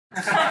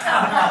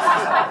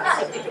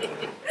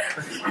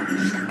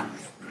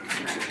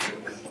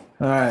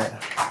All right.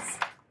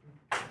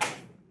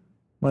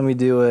 Let me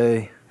do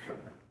a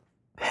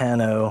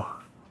pano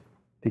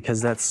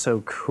because that's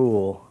so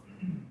cool.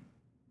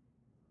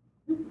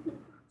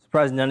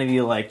 Surprised none of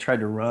you like tried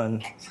to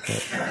run.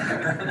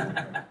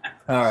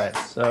 All right,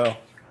 so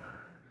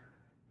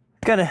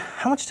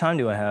how much time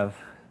do I have,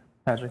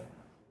 Patrick?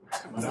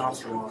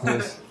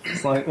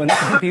 It's like when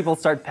people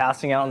start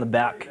passing out in the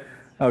back.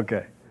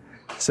 Okay,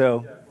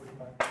 so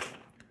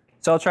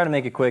I'll try to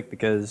make it quick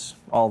because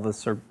all of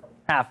us, or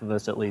half of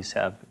us at least,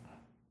 have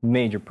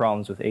major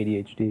problems with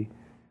ADHD.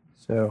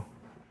 So,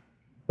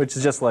 which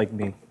is just like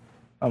me.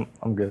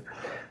 I'm good.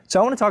 So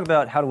I want to talk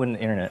about how to win the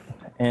internet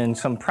and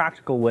some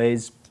practical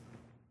ways.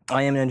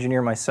 I am an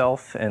engineer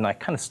myself, and I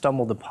kind of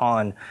stumbled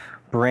upon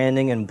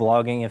branding and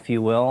blogging, if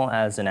you will,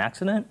 as an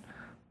accident,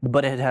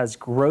 but it has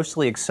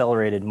grossly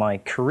accelerated my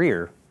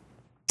career.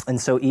 And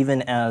so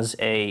even as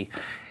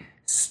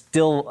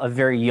still a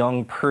very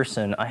young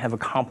person, I have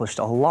accomplished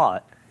a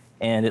lot,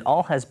 and it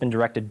all has been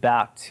directed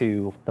back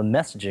to the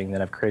messaging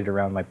that I've created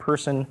around my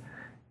person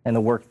and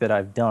the work that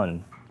I've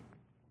done.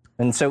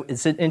 And so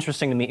it's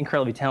interesting to meet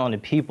incredibly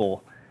talented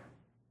people,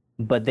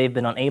 but they've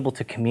been unable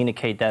to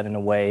communicate that in a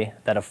way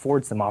that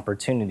affords them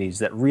opportunities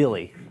that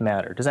really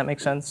matter. Does that make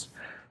sense?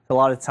 A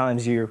lot of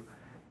times you're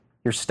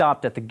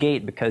stopped at the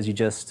gate because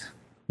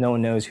no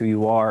one knows who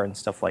you are and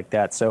stuff like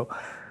that. So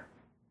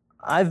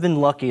I've been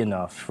lucky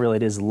enough, really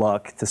it is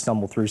luck, to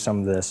stumble through some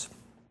of this.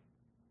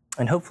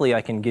 And hopefully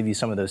I can give you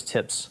some of those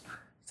tips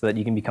so that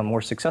you can become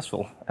more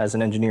successful as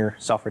an engineer,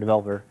 software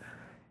developer,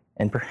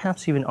 and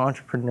perhaps even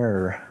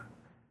entrepreneur,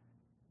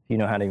 if you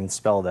know how to even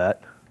spell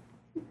that,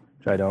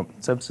 which I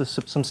don't. So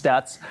some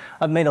stats.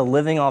 I've made a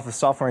living off of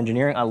software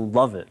engineering. I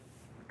love it.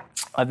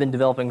 I've been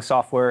developing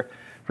software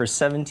for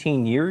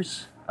 17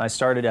 years. I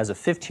started as a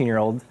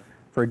 15-year-old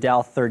for a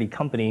Dow 30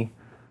 company,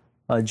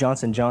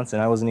 Johnson & Johnson.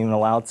 I wasn't even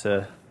allowed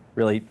to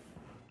really,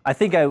 I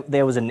think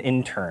there was an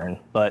intern,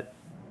 but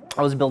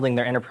I was building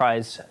their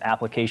enterprise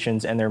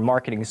applications and their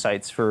marketing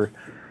sites for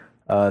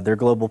their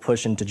global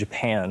push into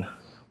Japan,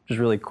 which was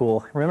really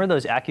cool. Remember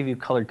those AccuView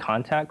colored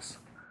contacts?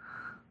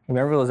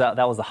 Remember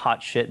that was the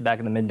hot shit back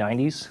in the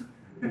mid-90s?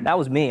 That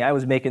was me. I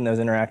was making those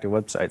interactive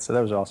websites, so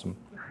that was awesome.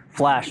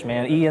 Flash,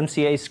 man,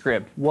 EMCA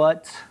script.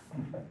 What?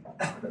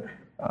 I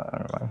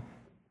don't know.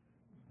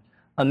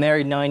 I'm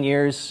married 9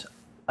 years.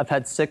 I've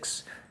had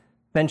 6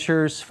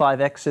 ventures,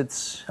 5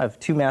 exits. I have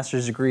 2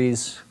 master's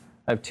degrees.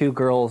 I have 2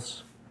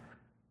 girls.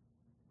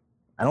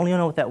 I don't even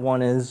know what that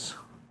one is.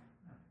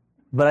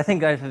 But I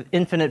think I have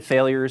infinite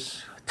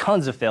failures,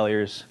 tons of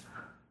failures,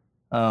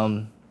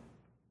 and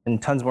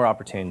tons more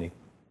opportunity.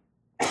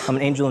 I'm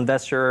an angel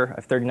investor. I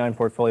have 39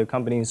 portfolio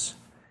companies.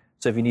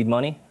 So if you need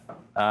money,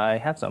 I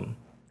have some.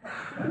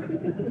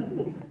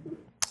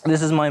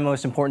 This is my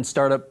most important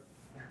startup.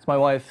 It's my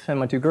wife and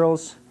my 2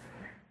 girls.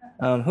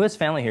 Who has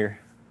family here?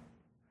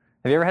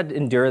 Have you ever had to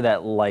endure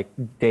that like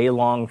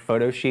day-long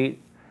photo shoot?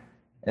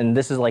 And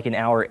this is like in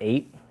hour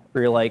 8,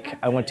 where you're like,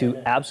 I want to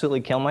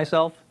absolutely kill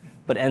myself,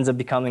 but ends up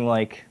becoming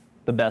like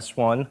the best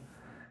one.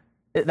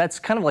 That's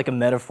kind of like a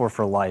metaphor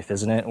for life,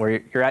 isn't it?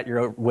 Where you're at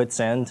your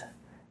wit's end,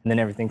 and then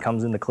everything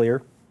comes in the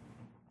clear.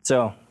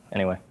 So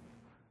anyway,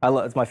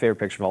 it's my favorite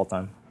picture of all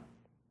time.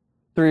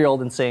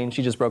 3-year-old insane,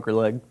 she just broke her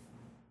leg.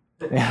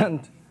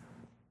 And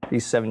the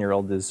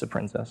 7-year-old is a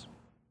princess.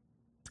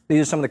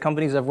 These are some of the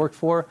companies I've worked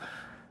for.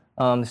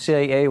 The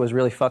CIA was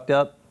really fucked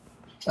up.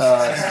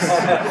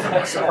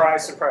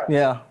 Surprise, surprise.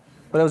 Yeah,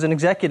 but I was an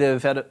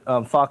executive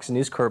at Fox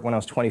News Corp when I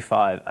was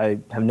 25. I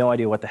have no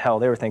idea what the hell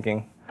they were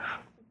thinking,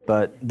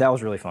 but that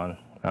was really fun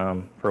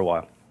for a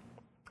while.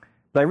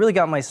 But I really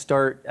got my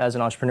start as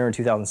an entrepreneur in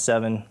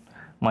 2007.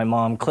 My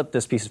mom clipped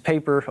this piece of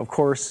paper, of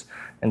course,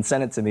 and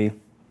sent it to me.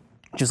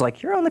 She was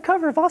like, "You're on the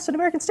cover of Austin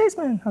American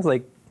Statesman." I was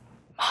like,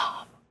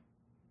 "Mom,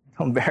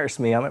 don't embarrass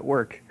me, I'm at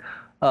work."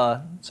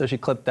 So she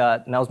clipped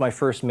that, and that was my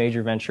first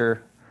major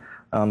venture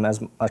as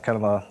kind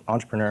of an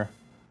entrepreneur.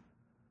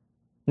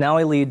 Now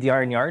I lead the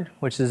Iron Yard,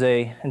 which is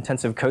an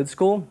intensive code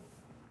school,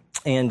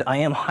 and I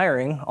am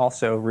hiring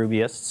also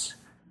Rubyists.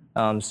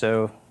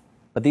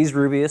 But these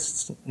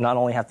Rubyists not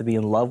only have to be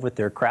in love with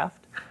their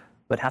craft,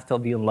 but have to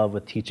be in love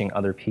with teaching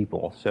other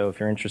people. So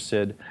if you're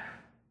interested,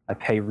 I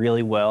pay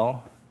really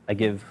well. I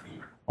give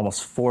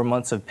almost 4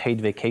 months of paid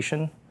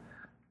vacation.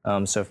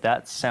 So if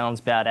that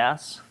sounds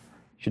badass,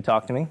 you should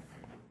talk to me.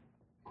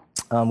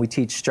 We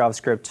teach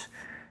JavaScript,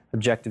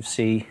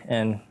 Objective-C,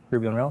 and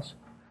Ruby on Rails.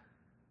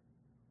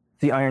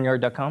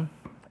 TheIronYard.com.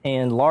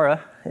 And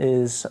Laura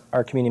is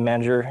our community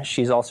manager.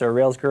 She's also a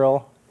Rails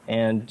girl,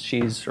 and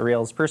she's a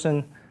Rails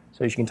person,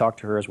 so you can talk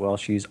to her as well.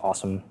 She's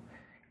awesome.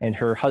 And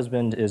her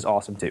husband is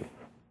awesome too.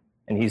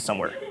 And he's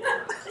somewhere.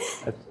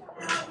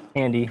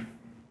 Andy.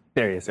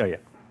 There he is. Oh yeah,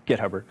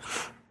 GitHubber.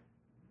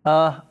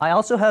 I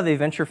also have a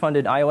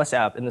venture-funded iOS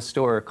app in the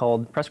store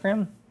called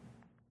Pressgram.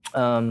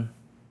 So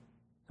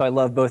I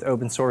love both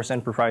open source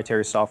and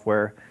proprietary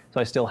software.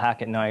 So I still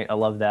hack at night. I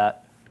love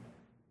that.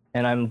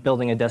 And I'm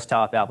building a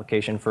desktop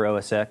application for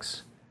OS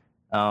X.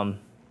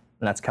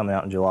 and that's coming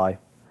out in July.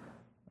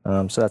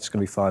 So that's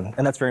going to be fun.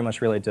 And that's very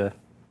much related to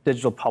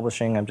digital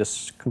publishing. I'm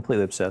just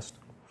completely obsessed.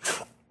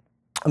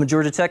 I'm a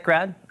Georgia Tech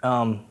grad.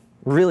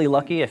 Really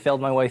lucky. I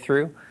failed my way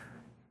through.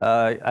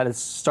 I had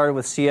started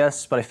with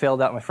CS, but I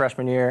failed out my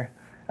freshman year.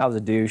 I was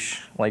a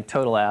douche, like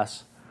total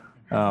ass.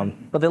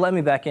 But they let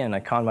me back in. I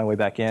conned my way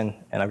back in,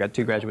 and I've got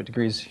 2 graduate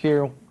degrees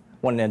here,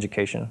 1 in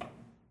education.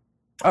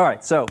 All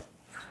right, so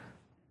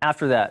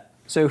after that,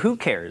 so who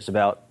cares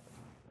about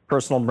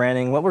personal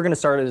branding? What we're going to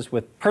start is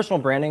with personal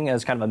branding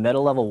as kind of a meta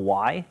level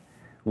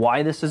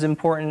why this is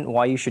important,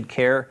 why you should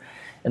care,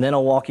 and then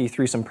I'll walk you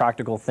through some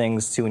practical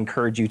things to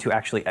encourage you to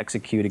actually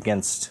execute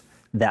against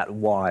that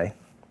why.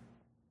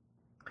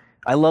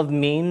 I love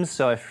memes,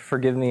 so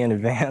forgive me in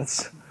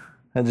advance.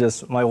 And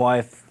just my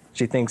wife,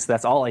 she thinks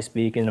that's all I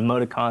speak in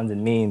emoticons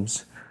and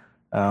memes.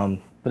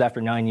 But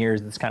after 9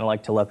 years, it's kind of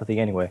like telepathy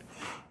anyway.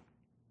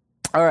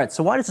 All right,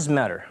 so why does this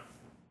matter?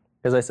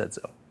 Because I said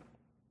so.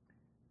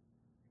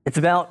 It's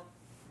about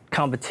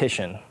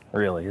competition,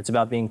 really. It's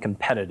about being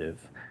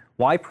competitive.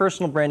 Why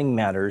personal branding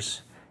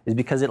matters is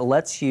because it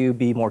lets you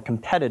be more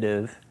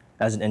competitive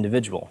as an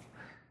individual.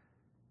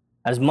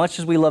 As much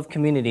as we love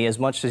community, as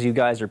much as you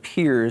guys are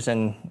peers,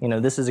 and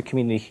this is a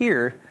community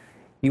here,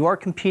 you are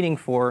competing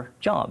for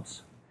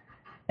jobs.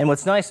 And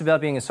what's nice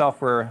about being the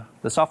software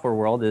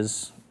world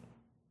is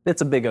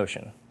it's a big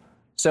ocean.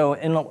 So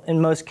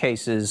in most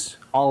cases,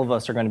 all of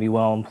us are going to be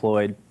well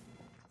employed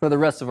for the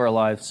rest of our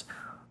lives.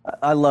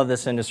 I love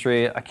this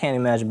industry. I can't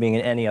imagine being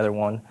in any other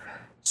one.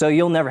 So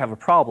you'll never have a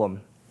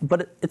problem.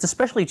 But it's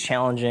especially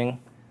challenging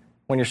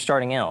when you're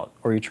starting out,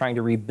 or you're trying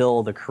to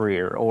rebuild a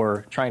career,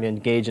 or trying to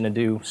engage in a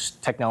new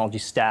technology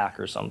stack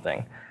or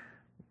something.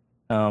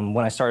 When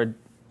I started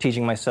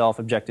teaching myself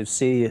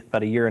Objective-C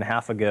about 1.5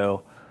 years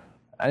ago,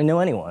 I didn't know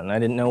anyone. I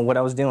didn't know what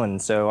I was doing,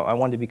 so I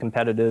wanted to be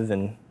competitive,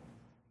 and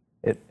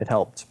it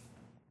helped.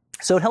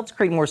 So it helps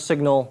create more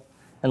signal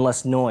and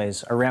less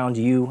noise around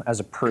you as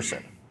a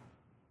person.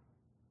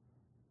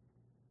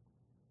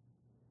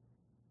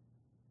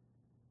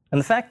 And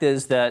the fact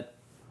is that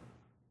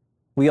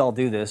we all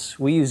do this.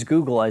 We use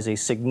Google as a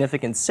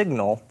significant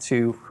signal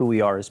to who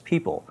we are as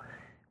people.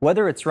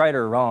 Whether it's right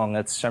or wrong,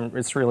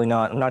 it's really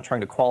not. I'm not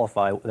trying to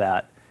qualify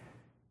that.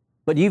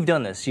 But you've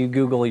done this. You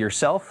Google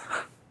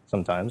yourself,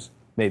 sometimes,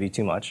 maybe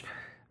too much.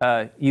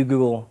 You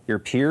Google your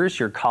peers,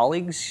 your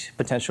colleagues,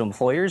 potential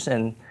employers,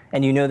 and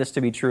you know this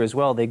to be true as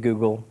well. They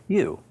Google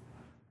you.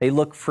 They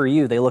look for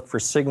you. They look for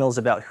signals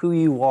about who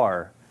you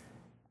are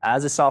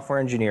as a software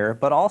engineer,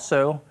 but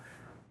also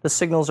the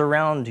signals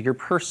around your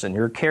person,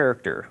 your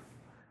character.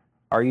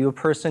 Are you a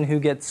person who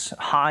gets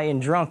high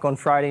and drunk on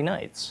Friday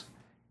nights?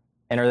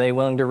 And are they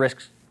willing to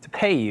risk to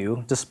pay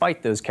you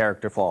despite those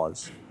character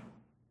flaws?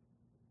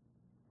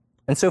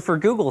 And so for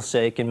Google's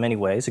sake, in many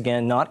ways,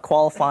 again, not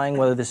qualifying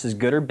whether this is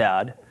good or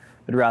bad,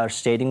 but rather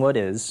stating what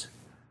is,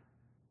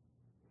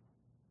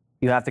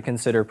 you have to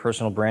consider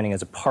personal branding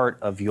as a part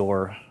of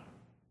your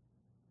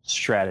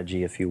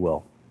strategy, if you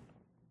will.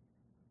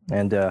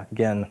 And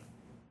again,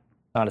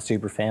 not a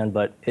super fan,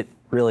 but it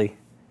really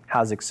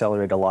has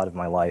accelerated a lot of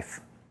my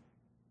life.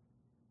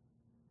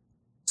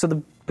 So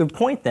the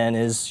point then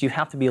is you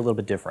have to be a little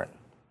bit different.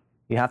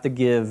 You have to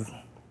give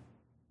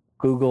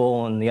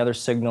Google and the other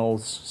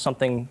signals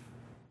something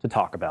to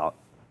talk about,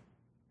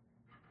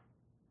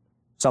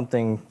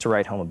 something to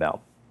write home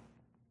about.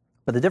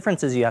 But the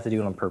difference is you have to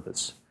do it on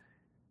purpose.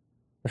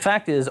 The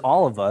fact is,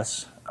 all of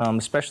us,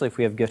 especially if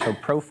we have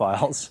GitHub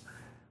profiles,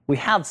 we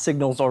have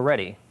signals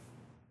already.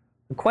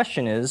 The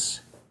question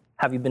is,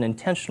 have you been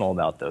intentional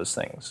about those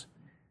things?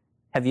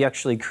 Have you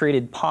actually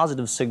created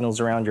positive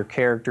signals around your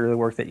character, the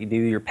work that you do,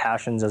 your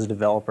passions as a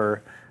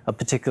developer, a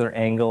particular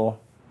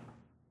angle?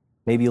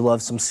 Maybe you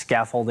love some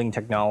scaffolding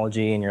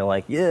technology and you're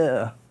like,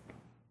 yeah.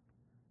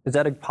 Is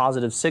that a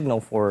positive signal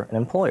for an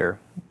employer?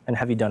 And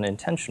have you done it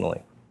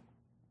intentionally?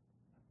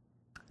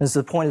 And so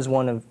the point is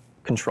one of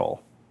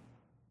control.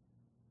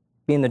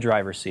 Be in the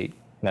driver's seat,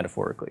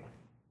 metaphorically.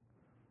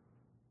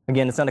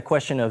 Again, it's not a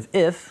question of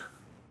if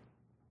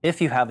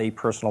you have a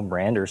personal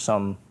brand or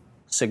some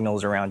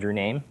signals around your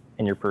name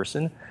and your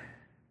person.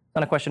 It's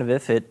not a question of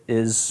if, it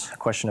is a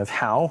question of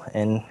how,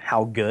 and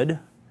how good,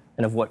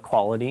 and of what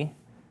quality,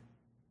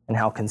 and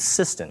how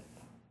consistent.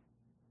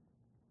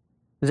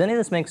 Does any of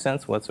this make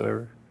sense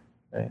whatsoever?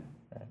 Right?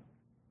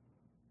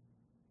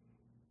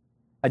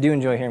 I do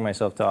enjoy hearing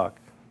myself talk.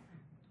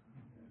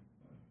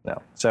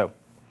 No. So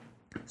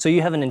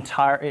you have an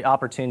entire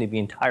opportunity to be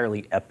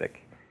entirely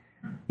epic.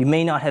 You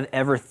may not have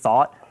ever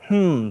thought,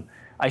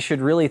 I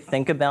should really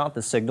think about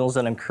the signals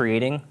that I'm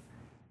creating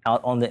out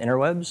on the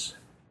interwebs.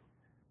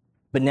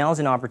 But now is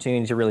an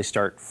opportunity to really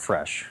start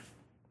fresh,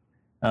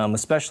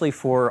 especially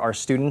for our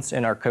students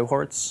in our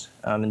cohorts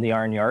in the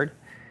Iron Yard.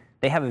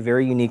 They have a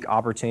very unique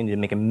opportunity to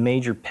make a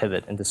major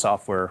pivot into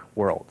software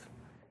world.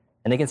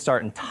 And they can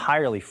start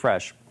entirely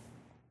fresh.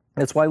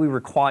 That's why we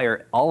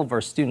require all of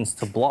our students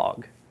to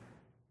blog,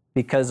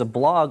 because a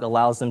blog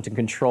allows them to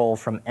control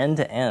from end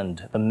to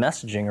end the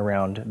messaging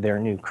around their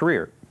new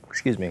career.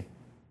 Excuse me.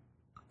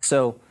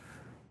 So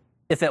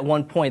if at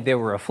one point they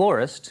were a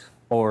florist,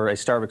 or a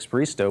Starbucks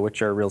barista,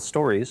 which are real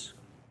stories,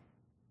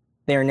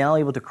 they are now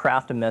able to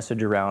craft a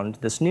message around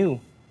this new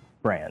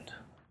brand.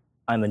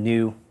 I'm a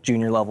new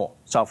junior level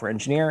software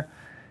engineer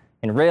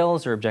in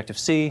Rails or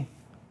Objective-C,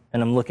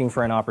 and I'm looking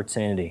for an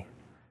opportunity.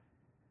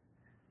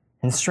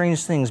 And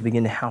strange things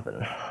begin to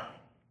happen.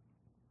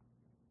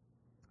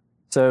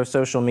 So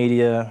social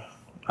media,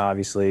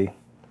 obviously.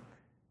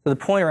 So the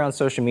point around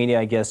social media,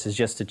 I guess, is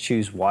just to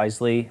choose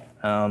wisely.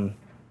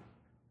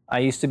 I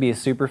used to be a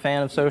super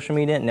fan of social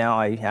media. Now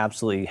I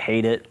absolutely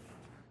hate it.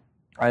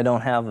 I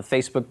don't have a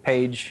Facebook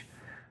page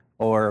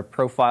or a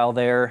profile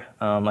there.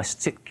 I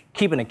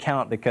keep an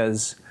account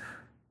because,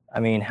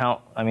 I mean,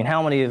 how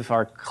many of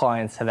our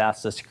clients have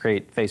asked us to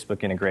create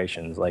Facebook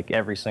integrations? Like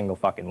every single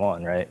fucking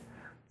one, right?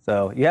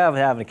 So you have to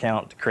have an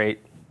account to create,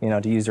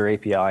 to use their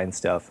API and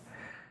stuff.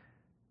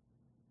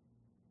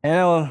 And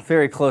I'm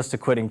very close to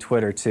quitting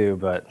Twitter too,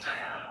 but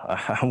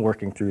I'm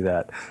working through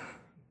that.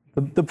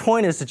 The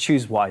point is to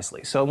choose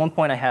wisely. So at one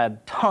point I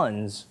had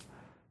tons,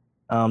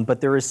 but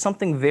there is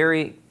something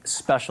very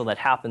special that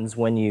happens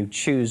when you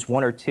choose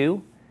one or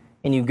two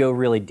and you go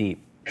really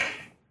deep.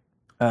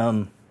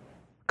 A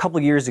couple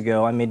of years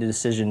ago, I made the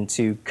decision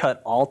to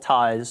cut all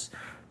ties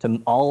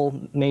to all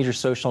major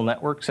social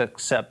networks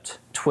except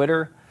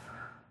Twitter.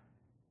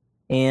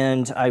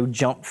 And I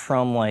jumped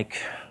from like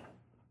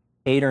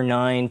 8 or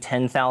 9,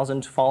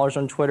 10,000 followers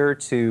on Twitter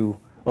to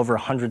over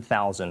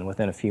 100,000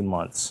 within a few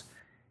months.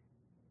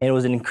 And it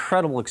was an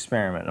incredible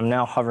experiment. I'm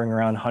now hovering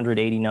around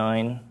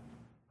 189,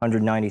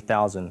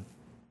 190,000.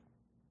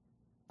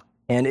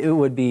 And it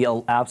would be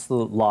an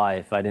absolute lie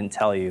if I didn't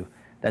tell you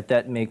that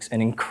that makes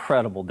an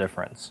incredible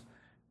difference.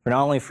 For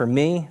not only for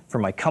me, for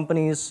my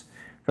companies,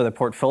 for the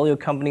portfolio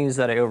companies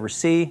that I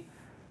oversee,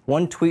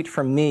 one tweet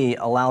from me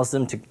allows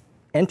them to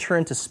enter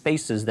into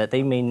spaces that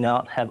they may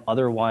not have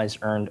otherwise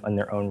earned on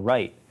their own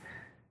right.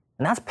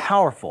 And that's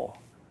powerful.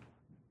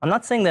 I'm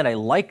not saying that I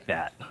like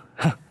that.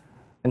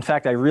 In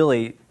fact, I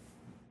really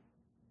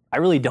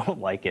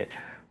don't like it.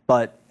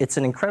 But it's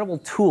an incredible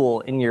tool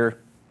in your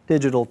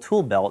digital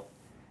tool belt,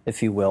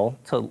 if you will,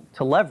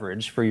 to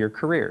leverage for your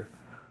career.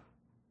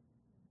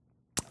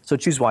 So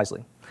choose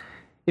wisely.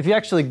 If you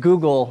actually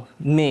Google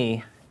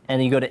me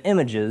and you go to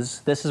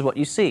images, this is what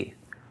you see.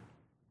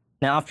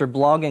 Now, after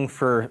blogging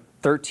for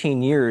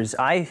 13 years,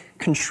 I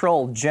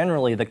control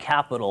generally the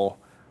capital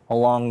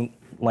along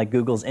like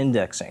Google's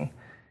indexing.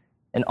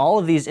 And all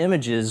of these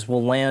images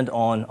will land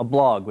on a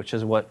blog, which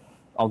is what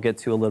I'll get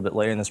to a little bit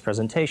later in this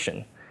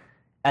presentation.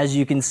 As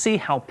you can see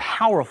how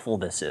powerful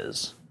this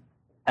is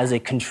as a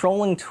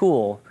controlling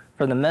tool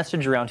for the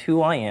message around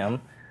who I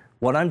am,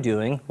 what I'm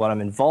doing, what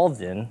I'm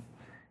involved in,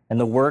 and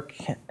the work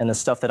and the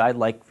stuff that I'd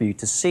like for you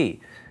to see.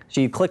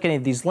 So you click any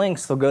of these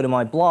links, they'll go to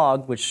my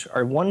blog, which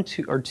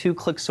are two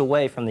clicks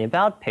away from the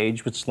About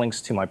page, which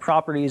links to my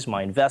properties,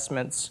 my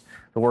investments,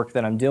 the work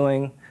that I'm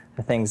doing,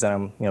 the things that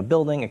I'm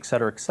building, et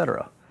cetera, et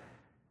cetera.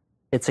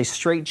 It's a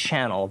straight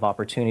channel of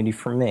opportunity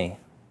for me.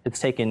 It's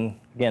taken,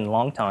 again, a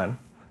long time,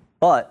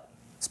 but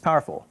it's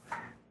powerful.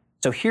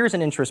 So here's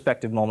an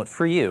introspective moment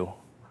for you.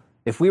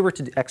 If we were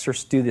to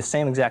do the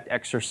same exact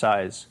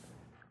exercise,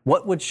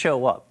 what would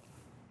show up?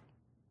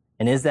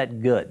 And is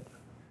that good?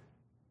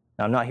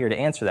 Now, I'm not here to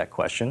answer that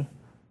question,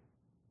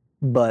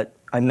 but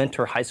I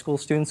mentor high school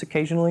students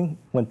occasionally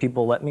when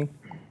people let me.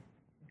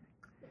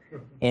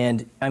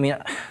 And I mean,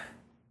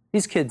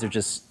 these kids are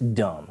just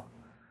dumb.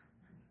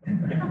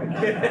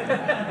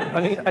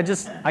 I mean,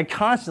 I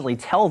constantly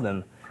tell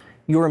them,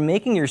 you are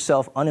making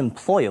yourself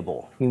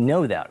unemployable. You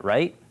know that,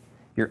 right?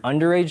 You're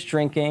underage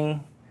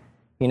drinking.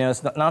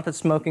 It's not that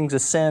smoking's a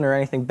sin or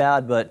anything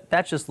bad, but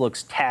that just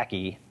looks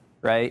tacky,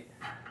 right?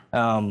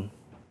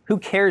 Who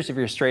cares if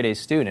you're a straight A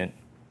student?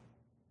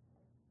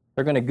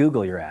 They're going to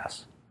Google your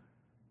ass.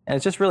 And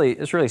it's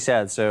really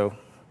sad. So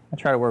I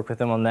try to work with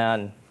them on that,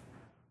 and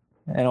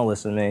they don't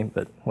listen to me,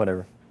 but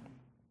whatever.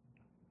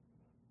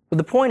 But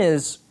the point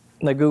is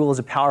that Google is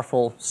a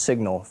powerful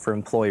signal for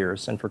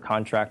employers and for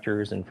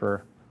contractors and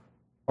for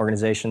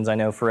organizations. I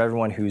know for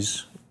everyone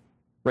who's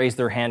raised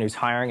their hand who's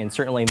hiring, and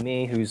certainly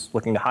me who's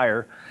looking to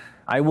hire,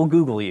 I will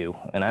Google you,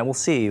 and I will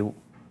see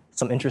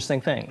some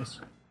interesting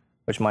things,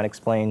 which might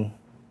explain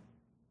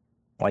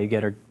why you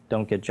get or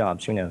don't get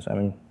jobs. Who knows? I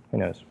mean, who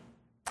knows?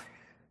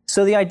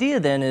 So the idea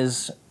then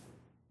is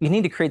you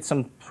need to create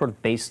some sort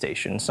of base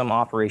station, some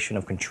operation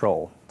of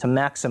control to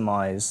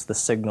maximize the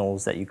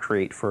signals that you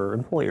create for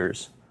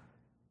employers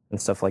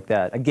and stuff like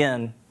that.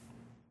 Again,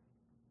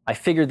 I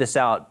figured this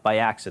out by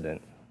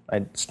accident.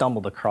 I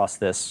stumbled across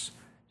this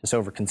just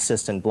over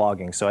consistent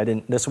blogging. So I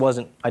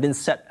didn't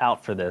set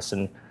out for this,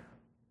 and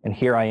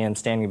here I am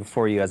standing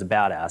before you as a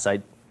badass.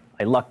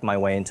 I lucked my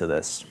way into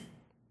this.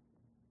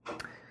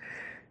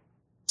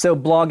 So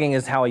blogging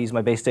is how I use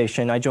my base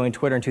station. I joined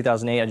Twitter in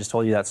 2008. I just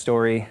told you that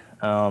story.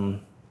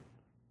 And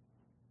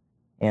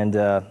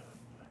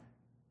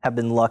have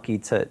been lucky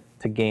to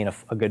gain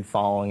a good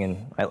following,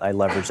 and I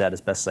leverage that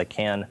as best as I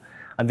can.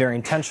 I'm very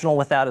intentional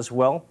with that as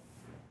well.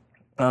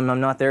 I'm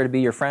not there to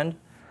be your friend.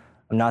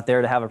 I'm not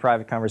there to have a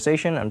private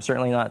conversation. I'm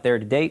certainly not there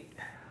to date.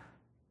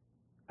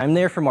 I'm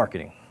there for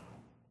marketing.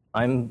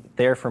 I'm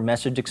there for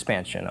message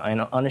expansion. I'm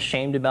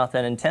unashamed about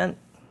that intent.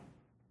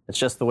 It's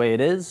just the way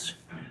it is.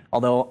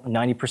 Although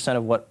 90%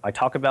 of what I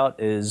talk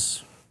about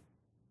is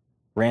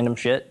random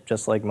shit,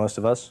 just like most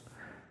of us.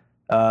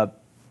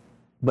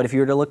 But if you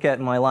were to look at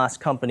my last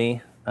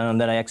company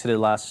that I exited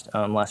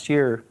last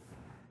year,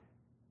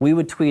 we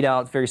would tweet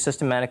out very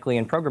systematically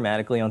and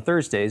programmatically on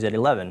Thursdays at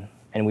 11,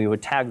 and we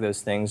would tag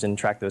those things and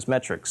track those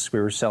metrics. We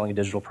were selling a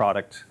digital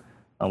product,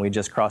 and we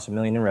just crossed $1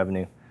 million in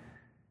revenue.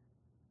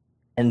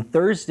 And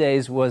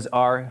Thursdays was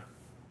our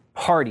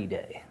party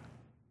day.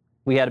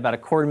 We had about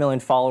 250,000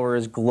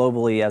 followers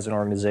globally as an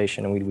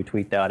organization, and we would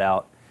tweet that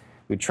out.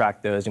 We'd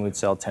track those, and we'd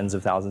sell tens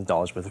of thousands of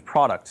dollars worth of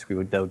product. We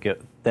would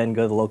then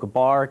go to the local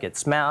bar, get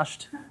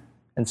smashed,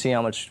 and see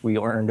how much we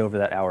earned over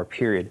that hour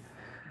period.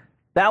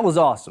 That was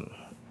awesome.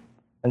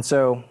 And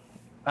so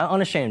I'm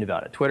unashamed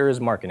about it. Twitter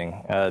is marketing.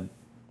 I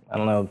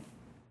don't know,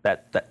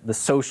 the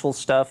social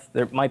stuff,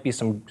 there might be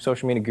some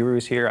social media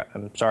gurus here.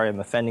 I'm sorry I'm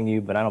offending you,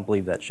 but I don't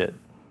believe that shit.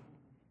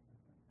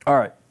 All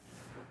right.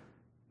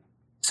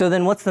 So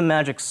then what's the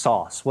magic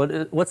sauce?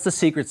 What's the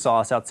secret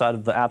sauce outside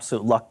of the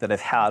absolute luck that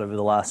I've had over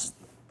the last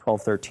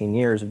 12, 13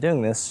 years of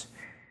doing this?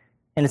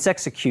 And it's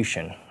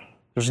execution.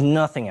 There's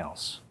nothing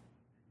else.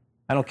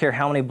 I don't care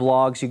how many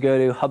blogs you go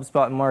to,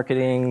 HubSpot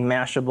Marketing,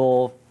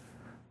 Mashable,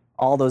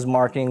 all those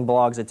marketing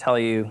blogs that tell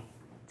you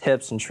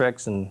tips and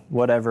tricks and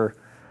whatever.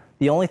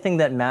 The only thing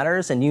that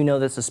matters, and you know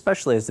this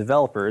especially as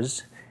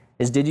developers,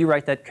 is did you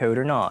write that code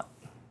or not?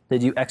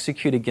 Did you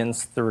execute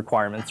against the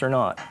requirements or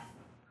not?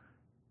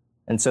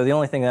 And so the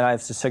only thing that I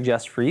have to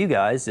suggest for you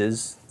guys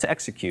is to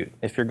execute.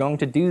 If you're going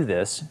to do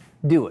this,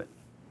 do it.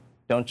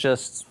 Don't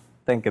just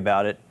think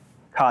about it,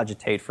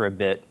 cogitate for a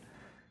bit,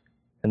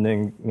 and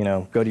then,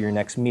 go to your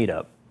next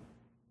meetup.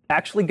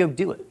 Actually go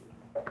do it.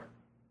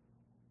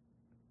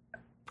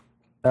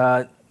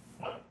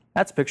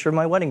 That's a picture of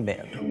my wedding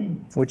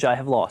band, which I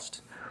have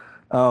lost.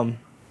 But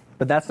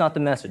that's not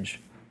the message.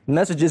 The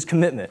message is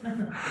commitment.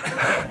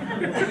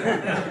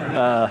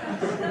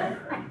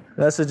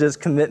 Message is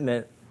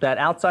commitment. That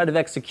outside of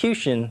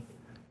execution,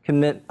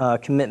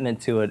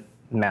 commitment to it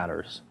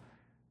matters.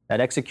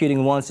 That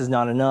executing once is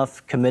not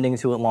enough. Committing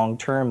to it long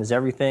term is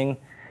everything.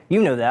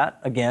 You know that,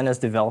 again, as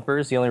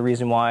developers. The only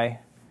reason why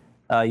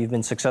you've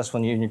been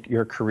successful in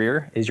your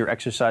career is you're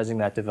exercising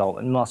that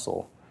development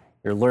muscle.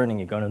 You're learning,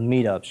 you're going to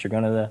meetups, you're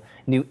going to the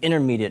new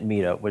intermediate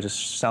meetup, which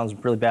sounds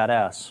really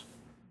badass.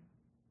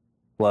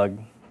 Plug.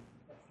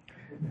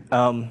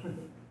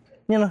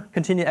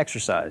 Continue to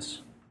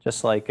exercise,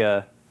 just like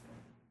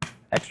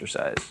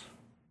exercise.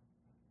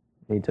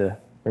 Need to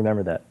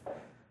remember that.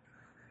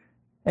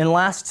 And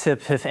last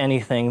tip, if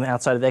anything,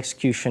 outside of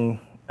execution,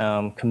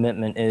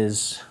 commitment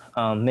is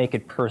make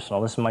it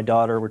personal. This is my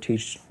daughter.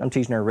 I'm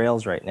teaching her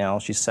Rails right now.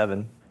 She's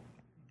 7.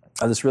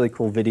 I have this really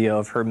cool video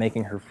of her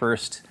making her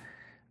first,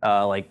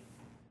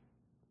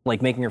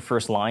 making her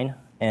first line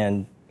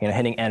and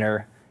hitting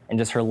enter, and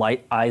just her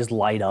eyes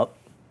light up.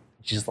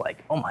 She's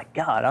like, "Oh my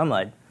God,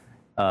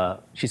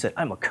 she said,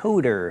 I'm a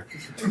coder."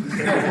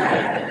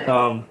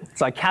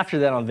 So I captured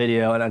that on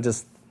video,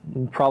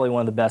 and probably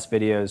one of the best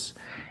videos.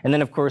 And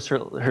then, of course,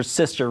 her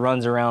sister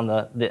runs around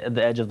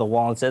the edge of the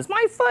wall and says,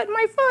 "My foot,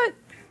 my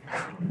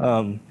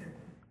foot."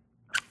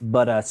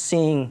 But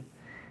seeing,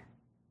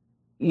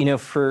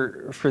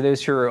 for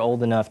those who are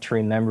old enough to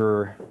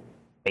remember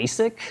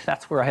BASIC,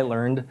 that's where I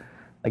learned.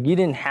 You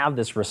didn't have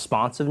this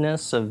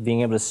responsiveness of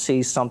being able to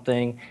see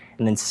something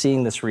and then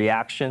seeing this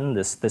reaction,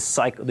 this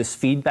cycle, this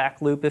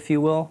feedback loop, if you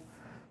will.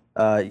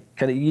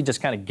 You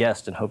just kind of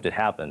guessed and hoped it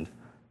happened.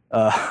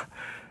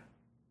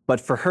 But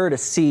for her to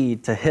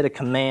hit a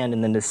command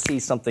and then to see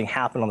something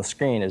happen on the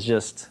screen is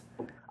just,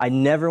 I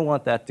never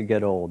want that to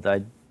get old.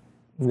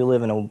 We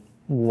live in a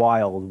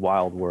wild,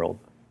 wild world.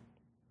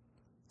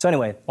 So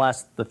anyway,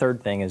 the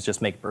third thing is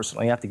just make it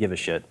personal. You have to give a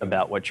shit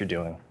about what you're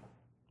doing.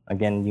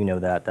 Again, you know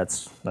that.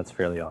 That's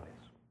fairly obvious.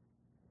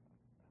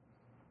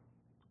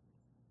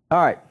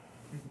 All right.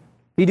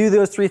 If you do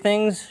those 3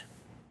 things,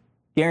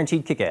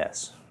 guaranteed kick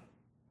ass.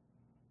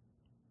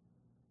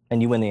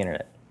 And you win the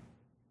internet.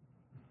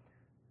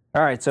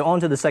 All right, so on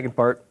to the second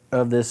part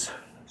of this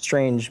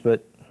strange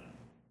but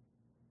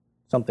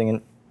something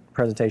in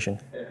presentation.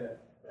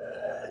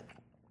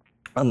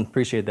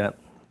 Appreciate that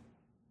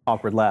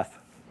awkward laugh.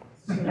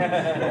 All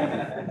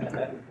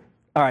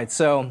right,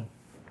 so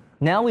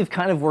now we've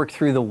kind of worked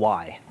through the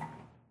why.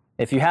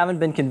 If you haven't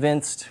been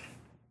convinced,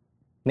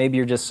 maybe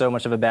you're just so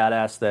much of a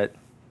badass that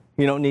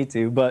you don't need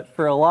to. But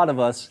for a lot of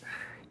us,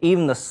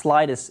 even the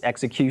slightest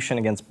execution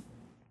against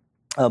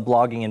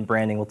blogging and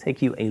branding will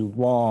take you a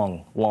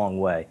long, long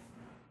way.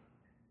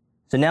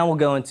 So now we'll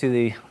go into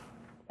the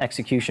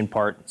execution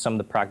part, some of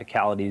the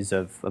practicalities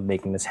of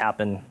making this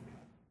happen.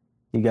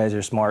 You guys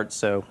are smart,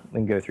 so we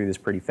can go through this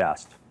pretty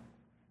fast.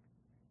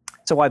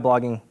 So why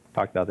blogging?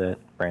 Talked about that,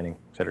 branding,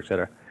 et cetera, et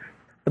cetera.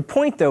 The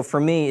point, though,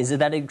 for me is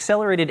that it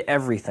accelerated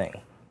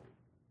everything.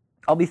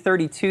 I'll be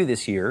 32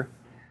 this year,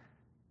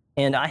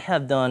 and I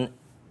have done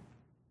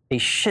a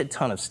shit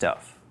ton of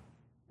stuff.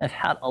 I've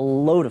had a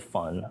load of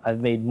fun. I've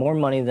made more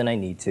money than I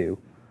need to.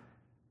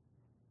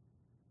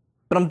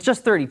 But I'm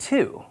just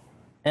 32,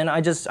 and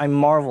I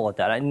marvel at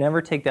that. I never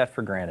take that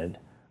for granted.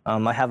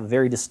 I have a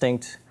very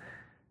distinct,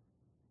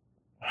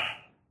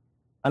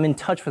 I'm in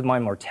touch with my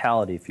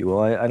mortality, if you will.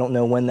 I don't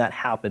know when that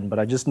happened, but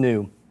I just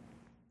knew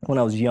when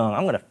I was young,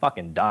 I'm gonna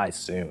fucking die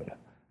soon.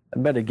 I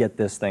better get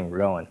this thing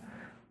going.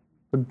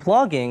 But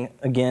blogging,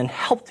 again,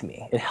 helped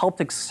me. It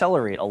helped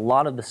accelerate a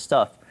lot of the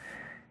stuff.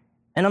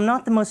 And I'm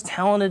not the most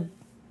talented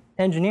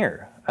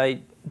engineer.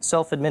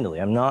 Self-admittedly,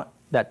 I'm not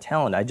that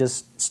talented. I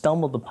just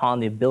stumbled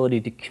upon the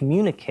ability to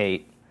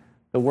communicate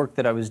the work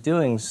that I was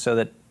doing so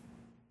that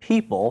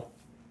people,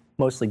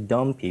 mostly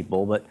dumb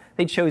people, but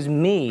they chose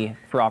me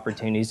for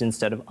opportunities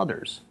instead of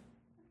others.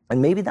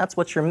 And maybe that's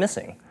what you're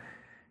missing.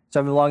 So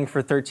I've been blogging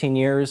for 13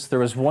 years. There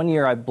was one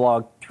year I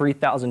blogged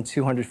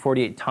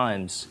 3,248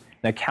 times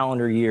in a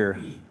calendar year.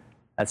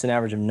 That's an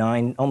average of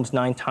almost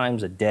 9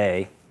 times a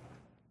day.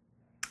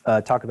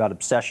 Talk about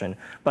obsession,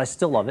 but I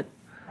still love it.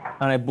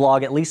 And I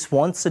blog at least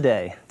once a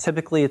day.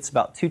 Typically it's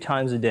about 2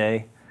 times a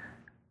day.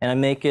 And I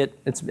make it,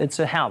 it's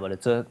a habit,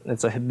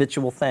 it's a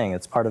habitual thing.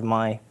 It's part of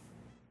my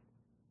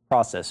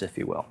process, if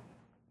you will.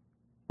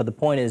 But the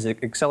point is,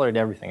 it accelerated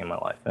everything in my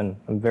life, and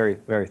I'm very,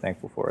 very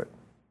thankful for it.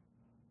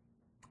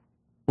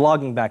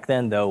 Blogging back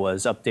then, though,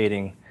 was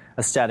updating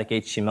a static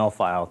HTML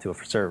file to a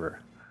server,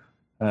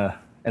 and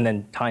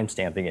then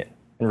timestamping it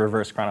in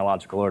reverse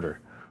chronological order,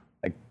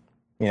 like,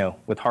 you know,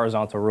 with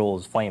horizontal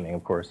rules, flaming,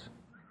 of course,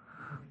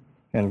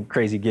 and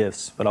crazy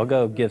GIFs. But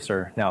GIFs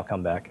are now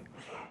come back.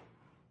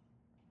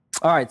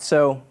 All right,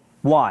 so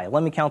why?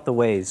 Let me count the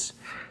ways.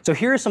 So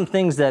here are some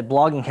things that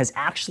blogging has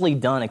actually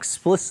done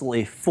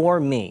explicitly for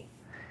me.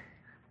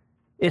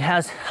 It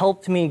has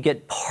helped me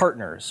get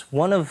partners.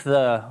 One of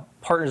the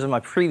partners of my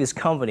previous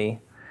company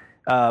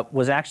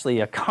was actually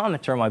a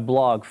commenter on my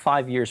blog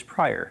 5 years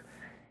prior.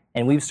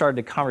 And we've started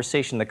a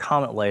conversation in the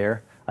comment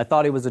layer. I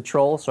thought he was a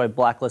troll, so I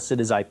blacklisted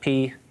his IP.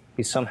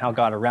 He somehow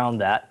got around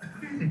that.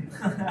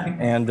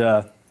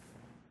 And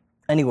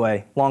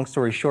anyway, long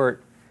story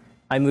short,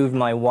 I moved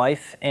my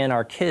wife and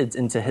our kids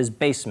into his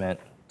basement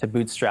to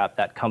bootstrap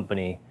that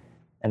company,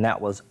 and that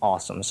was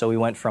awesome. So we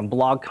went from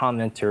blog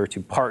commenter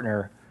to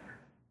partner,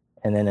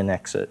 and then an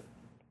exit.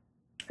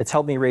 It's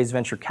helped me raise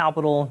venture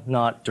capital,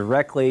 not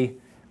directly,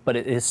 but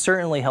it has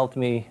certainly helped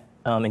me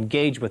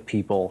engage with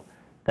people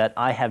that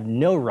I have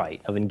no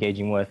right of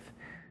engaging with.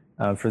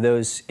 For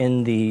those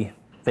in the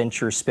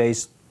venture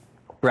space,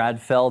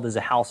 Brad Feld is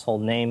a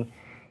household name.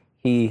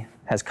 He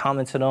has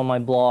commented on my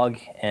blog,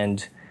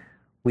 and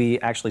we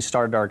actually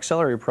started our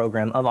accelerator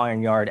program of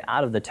Iron Yard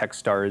out of the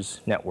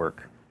Techstars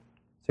network.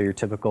 So your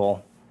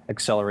typical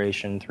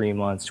acceleration, 3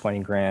 months, 20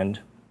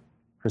 grand,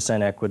 %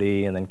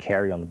 equity, and then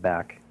carry on the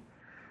back.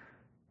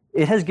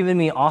 It has given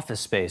me office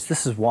space.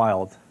 This is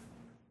wild.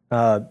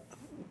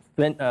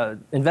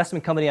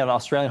 Investment company out of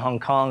Australia and Hong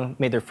Kong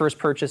made their first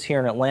purchase here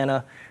in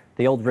Atlanta,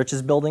 the old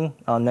Riches building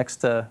next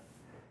to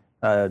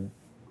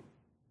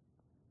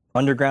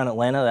underground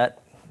Atlanta,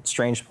 that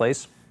strange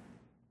place.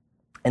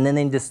 And then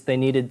they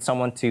needed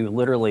someone to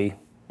literally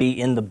be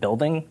in the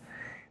building.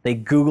 They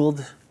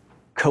Googled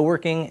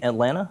co-working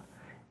Atlanta,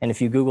 and if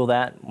you Google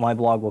that, my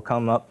blog will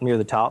come up near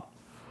the top.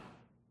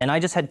 And I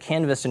just had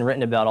canvassed and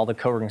written about all the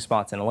co-working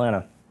spots in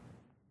Atlanta.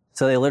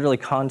 So they literally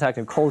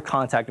cold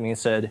contacted me and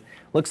said,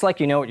 looks like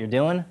you know what you're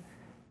doing.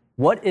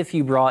 What if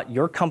you brought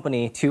your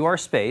company to our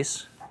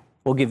space?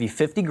 We'll give you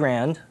 50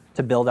 grand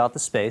to build out the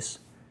space,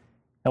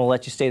 and we'll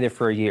let you stay there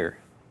for a year.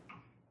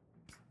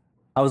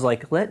 I was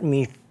like, let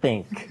me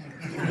think.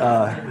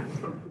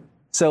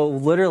 So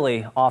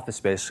literally office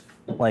space,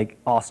 like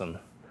awesome.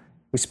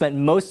 We spent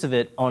most of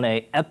it on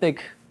an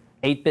epic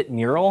 8-bit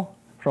mural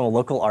from a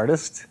local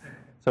artist.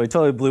 So we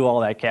totally blew all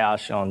that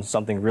cash on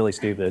something really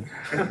stupid.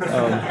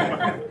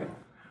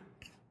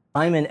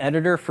 I'm an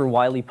editor for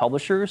Wiley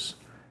Publishers.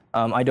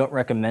 I don't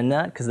recommend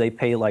that because they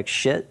pay like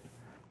shit.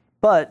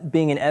 But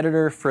being an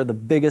editor for the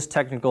biggest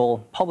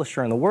technical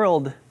publisher in the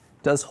world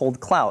does hold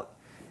clout.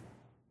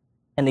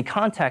 And they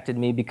contacted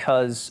me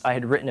because I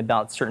had written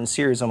about certain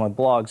series on my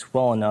blogs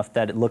well enough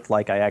that it looked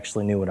like I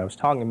actually knew what I was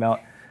talking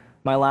about.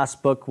 My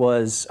last book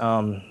was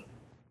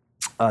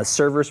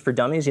Servers for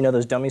Dummies. You know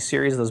those dummy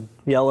series, those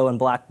yellow and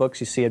black books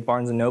you see at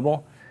Barnes &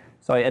 Noble?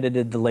 So I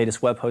edited the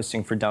latest web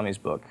hosting for dummies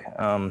book.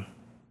 I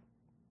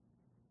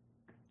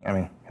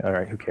mean, all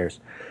right, who cares?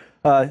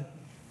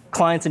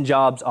 Clients and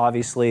jobs,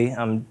 obviously,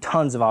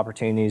 tons of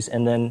opportunities.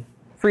 And then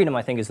freedom,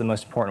 I think, is the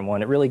most important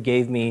one. It really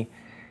gave me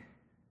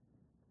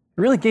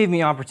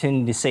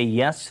opportunity to say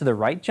yes to the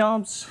right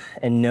jobs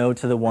and no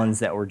to the ones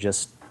that were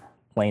just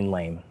plain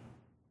lame.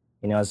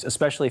 You know,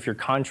 especially if you're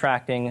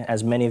contracting,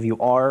 as many of you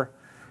are,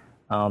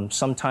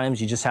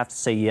 sometimes you just have to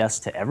say yes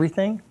to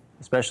everything,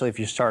 especially if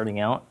you're starting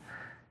out.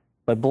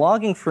 But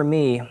blogging for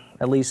me,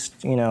 at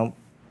least, you know,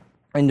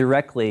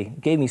 indirectly,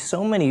 gave me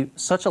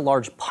such a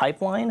large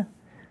pipeline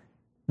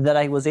that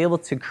I was able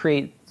to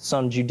create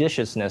some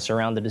judiciousness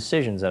around the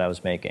decisions that I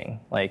was making.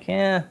 Like,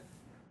 it's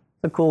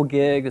a cool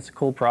gig, it's a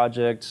cool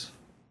project.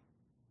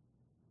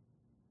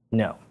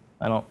 No,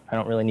 I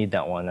don't really need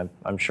that one.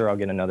 I'm sure I'll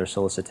get another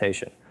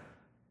solicitation.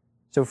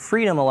 So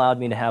freedom allowed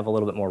me to have a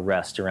little bit more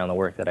rest around the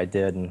work that I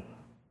did, and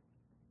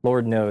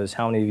Lord knows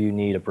how many of you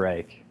need a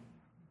break.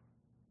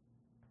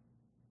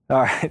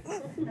 All right,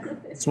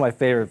 it's my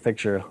favorite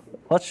picture.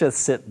 Let's just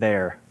sit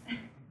there.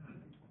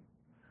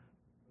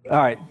 All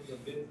right.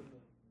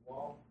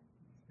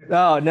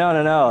 Oh,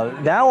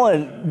 no. That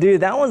one,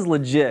 dude, that one's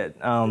legit.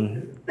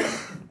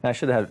 I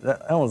should have,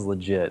 that one's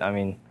legit. I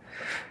mean,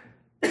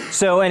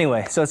 so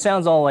anyway, so it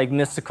sounds all like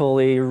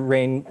mystically,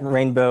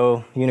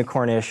 rainbow,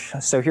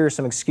 unicornish. So here are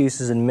some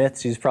excuses and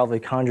myths you've probably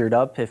conjured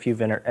up if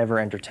you've ever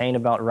entertained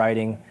about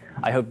writing.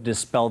 I hope to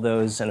dispel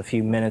those in a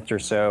few minutes or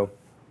so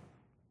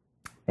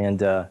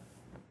and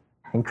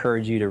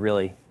encourage you to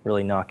really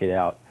knock it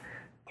out.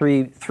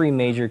 Three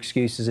major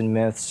excuses and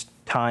myths: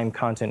 time,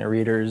 content, and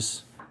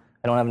readers.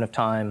 I don't have enough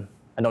time.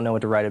 I don't know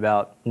what to write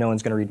about. No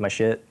one's going to read my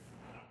shit.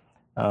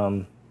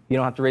 You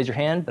don't have to raise your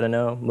hand, but I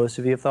know most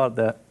of you have thought of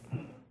that.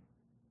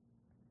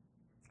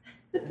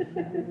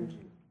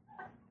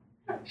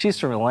 She's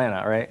from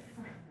Atlanta, right?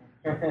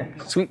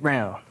 Sweet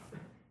Brown.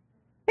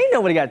 Ain't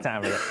nobody got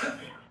time for that.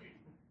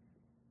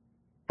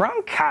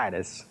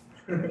 Bronchitis.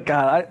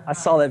 God, I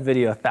saw that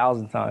video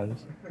 1,000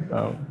 times.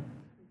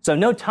 So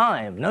no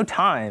time.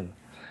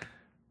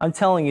 I'm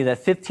telling you that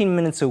 15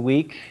 minutes a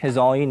week is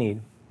all you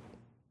need.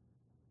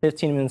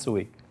 15 minutes a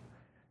week.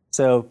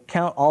 So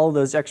count all of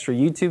those extra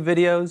YouTube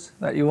videos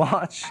that you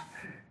watch,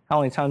 how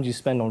many times you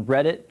spend on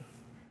Reddit,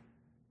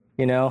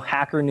 you know,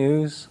 Hacker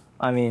News.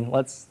 I mean,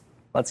 let's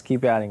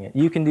keep adding it.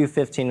 You can do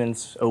 15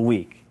 minutes a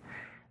week.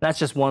 That's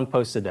just one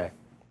post a day.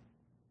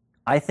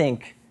 I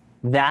think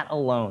that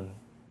alone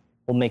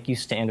will make you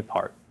stand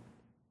apart.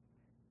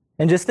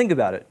 And just think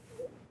about it.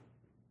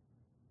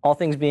 All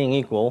things being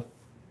equal,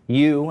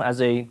 you as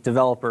a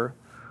developer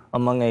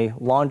among a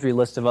laundry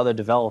list of other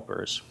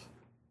developers,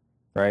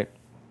 right?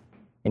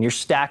 And you're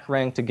stack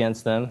ranked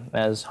against them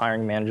as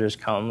hiring managers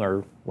come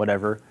or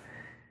whatever,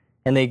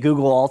 and they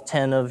Google all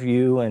 10 of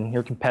you and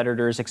your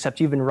competitors, except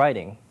you've been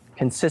writing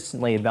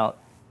consistently about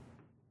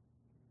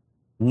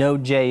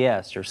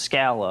Node.js or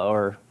Scala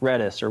or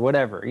Redis or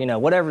whatever, you know,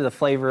 whatever the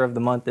flavor of the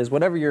month is,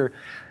 whatever you're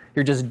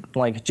just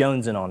like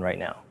jonesing on right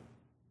now.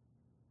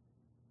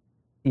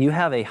 You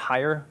have a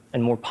higher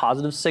and more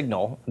positive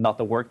signal about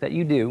the work that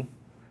you do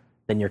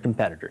than your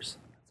competitors.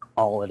 That's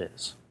all it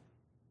is.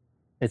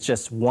 It's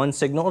just one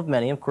signal of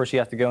many. Of course, you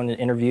have to go in an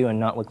interview and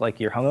not look like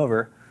you're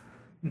hungover.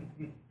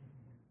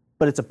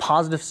 But it's a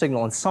positive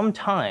signal, and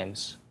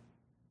sometimes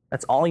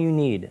that's all you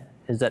need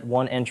is that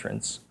one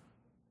entrance.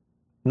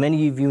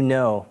 Many of you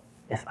know,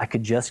 if I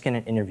could just get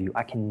an interview,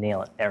 I can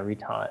nail it every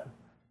time,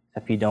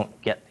 if you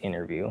don't get the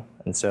interview.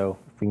 And so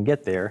if we can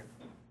get there,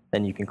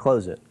 then you can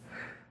close it.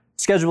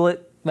 Schedule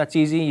it. That's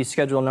easy. You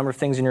schedule a number of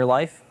things in your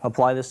life.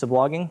 Apply this to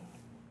blogging.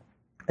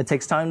 It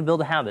takes time to build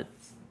a habit.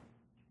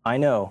 I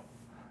know.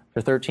 For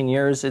 13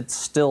 years, it's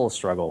still a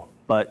struggle,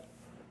 but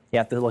you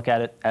have to look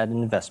at it as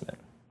an investment.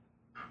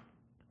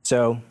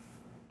 So,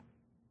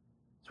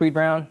 Sweet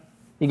Brown,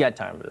 you got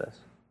time for this.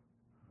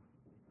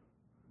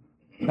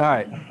 All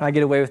right, I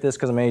get away with this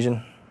because I'm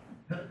Asian.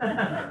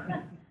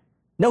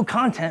 No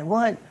content,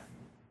 what?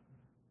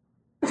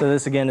 So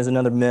this, again, is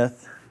another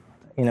myth.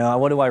 You know,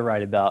 what do I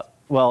write about?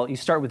 Well, you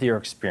start with your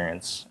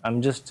experience.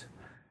 I'm just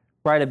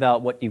write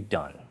about what you've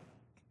done,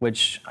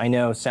 which I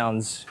know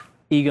sounds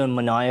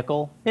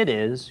egomaniacal. It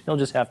is. You'll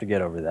just have to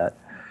get over that.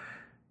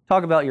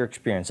 Talk about your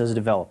experience as a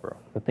developer,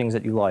 the things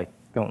that you like,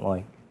 don't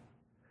like.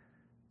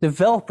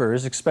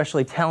 Developers,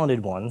 especially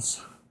talented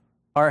ones,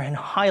 are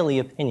highly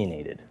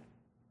opinionated.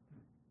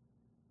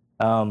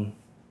 Full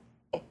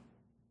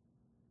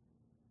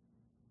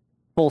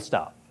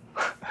stop.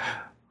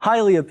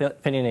 Highly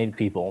opinionated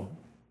people,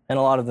 and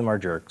a lot of them are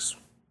jerks.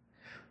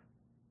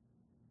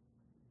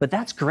 But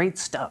that's great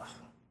stuff.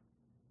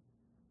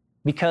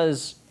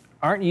 Because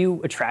aren't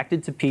you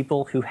attracted to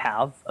people who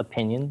have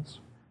opinions?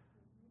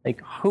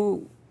 Like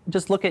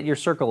just look at your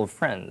circle of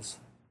friends.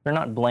 They're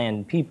not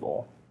bland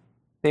people.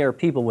 They are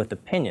people with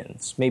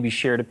opinions, maybe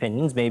shared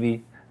opinions,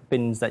 maybe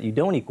opinions that you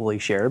don't equally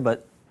share,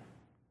 but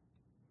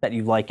that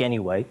you like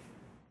anyway.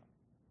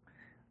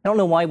 I don't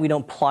know why we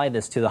don't apply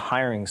this to the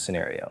hiring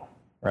scenario,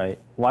 right?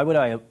 Why would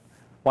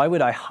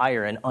I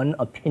hire an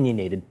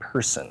unopinionated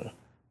person,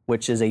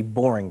 which is a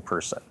boring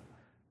person?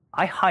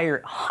 I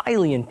hire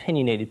highly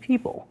opinionated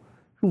people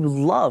who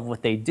love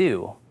what they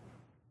do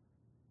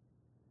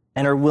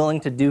and are willing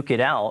to duke it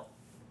out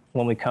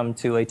when we come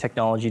to a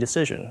technology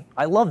decision.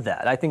 I love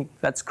that. I think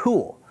that's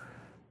cool.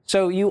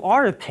 So you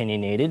are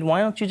opinionated. Why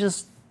don't you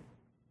just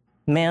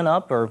man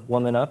up or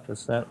woman up,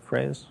 is that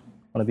phrase?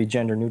 I want to be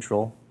gender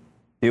neutral.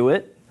 Do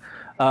it.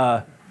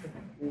 And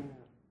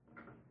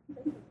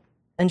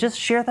just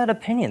share that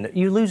opinion.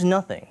 You lose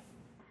nothing.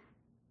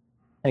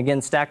 And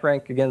again, stack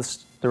rank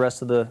against the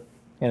rest of the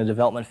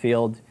development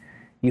field.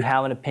 You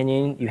have an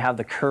opinion. You have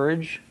the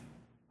courage.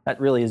 That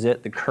really is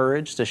it. The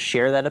courage to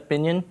share that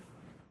opinion.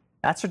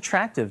 That's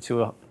attractive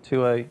to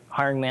a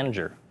hiring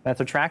manager.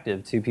 That's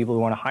attractive to people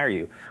who want to hire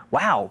you.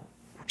 Wow,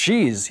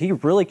 geez, he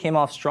really came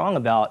off strong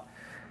about,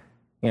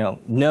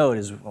 Node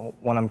is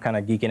when I'm kind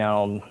of geeking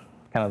out on,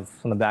 kind of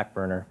on the back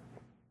burner.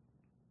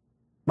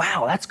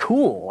 wow, that's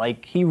cool.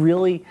 Like, he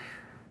really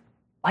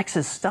likes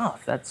his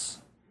stuff. I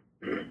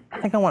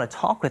think I want to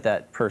talk with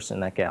that person,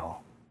 that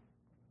gal.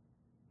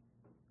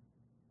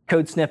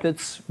 Code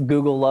snippets,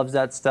 Google loves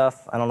that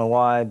stuff. I don't know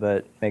why, but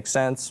it makes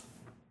sense.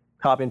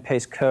 Copy and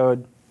paste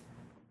code,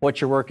 what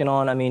you're working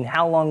on. I mean,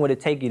 how long would it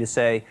take you to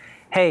say,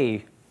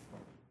 hey,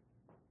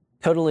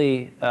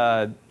 totally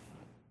got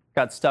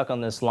stuck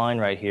on this line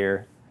right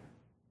here.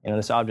 You know,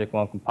 this object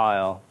won't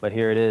compile, but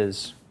here it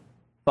is.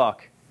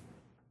 Fuck.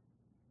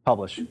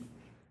 Publish.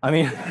 I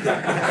mean,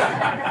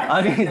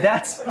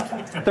 that's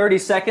 30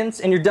 seconds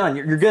and you're done.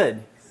 You're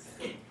good.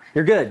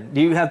 You're good.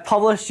 You have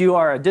published. You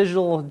are a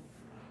digital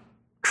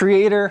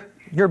creator.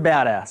 You're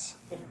badass.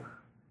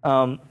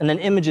 And then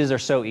images are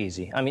so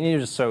easy. I mean, they're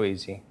just so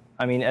easy.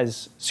 I mean,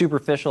 as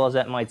superficial as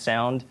that might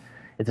sound,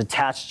 it's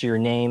attached to your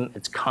name.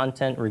 It's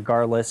content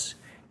regardless.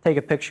 Take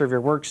a picture of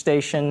your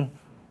workstation.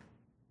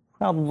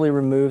 Probably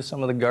remove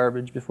some of the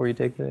garbage before you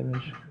take the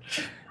image.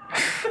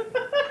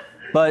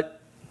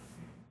 But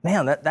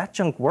man, that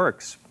junk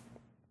works.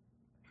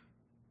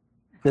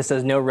 This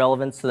has no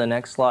relevance to the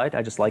next slide.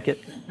 I just like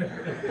it.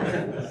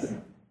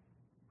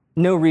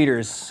 No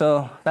readers.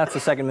 So that's the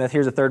second myth.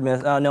 Here's the third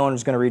myth. No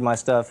one's going to read my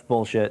stuff.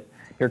 Bullshit.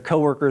 Your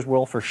coworkers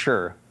will for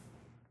sure.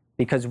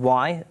 Because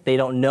why? They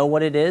don't know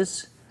what it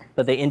is,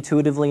 but they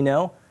intuitively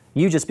know.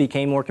 You just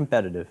became more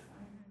competitive.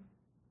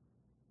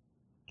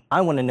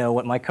 I want to know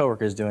what my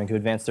coworker is doing to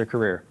advance their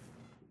career.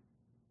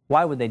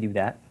 Why would they do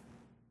that?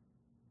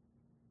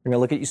 They're going to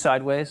look at you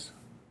sideways.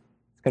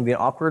 It's going to be an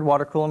awkward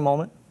water cooler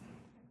moment.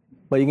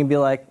 But you can be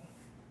like,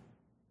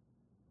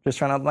 just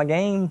trying to up my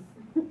game.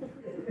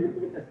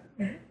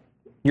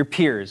 Your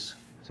peers,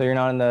 so you're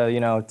not in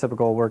the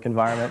typical work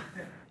environment.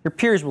 Your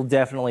peers will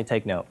definitely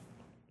take note.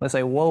 They'll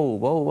say, whoa,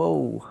 whoa,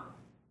 whoa.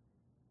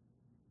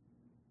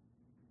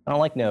 I don't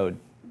like Node.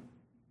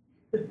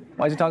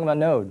 Why is he talking about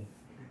Node?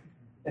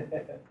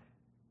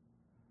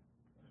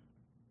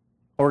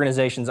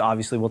 Organizations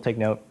obviously will take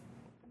note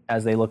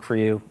as they look for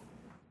you.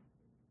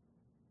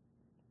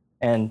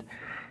 And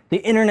the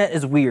internet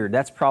is weird.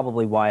 That's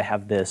probably why I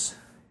have this.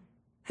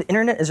 The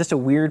internet is just a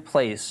weird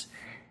place.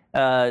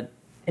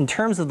 In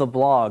terms of the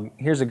blog,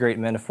 here's a great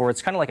metaphor.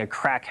 It's kind of like a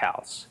crack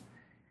house.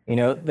 You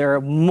know, there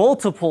are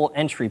multiple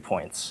entry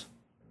points.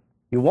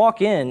 You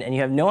walk in and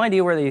you have no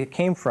idea where they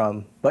came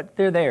from, but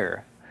they're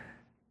there.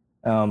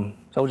 So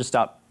we'll just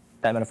stop.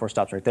 That metaphor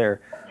stops right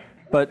there.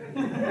 But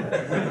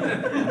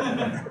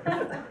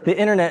the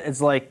internet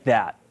is like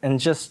that, and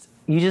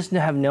you just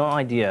have no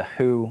idea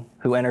who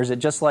enters it.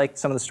 Just like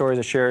some of the stories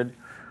I shared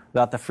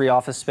about the free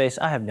office space,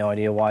 I have no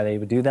idea why they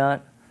would do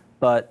that.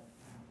 But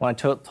when I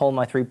told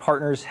my 3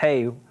 partners,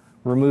 hey,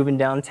 we're moving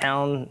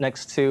downtown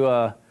next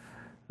to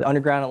the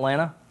Underground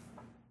Atlanta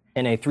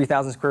in a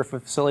 3,000 square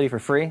foot facility for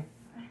free,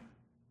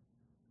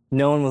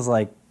 no one was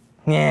like,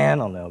 yeah, I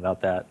don't know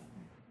about that.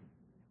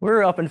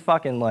 We're up in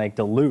fucking like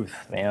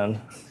Duluth,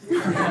 man.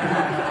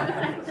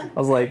 I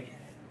was like,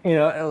 it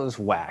was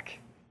whack.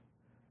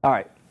 All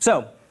right,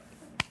 so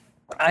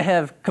I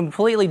have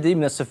completely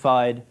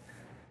demystified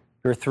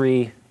your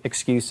 3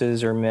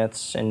 excuses or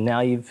myths, and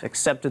now you've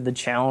accepted the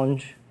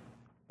challenge,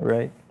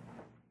 right?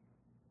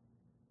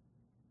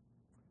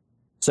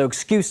 So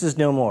excuses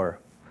no more.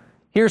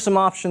 Here's some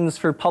options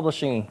for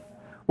publishing: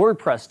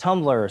 WordPress,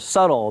 Tumblr,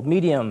 Subtle,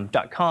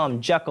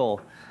 Medium.com,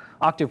 Jekyll,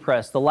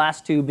 Octopress, the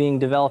last 2 being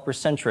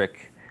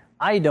developer-centric.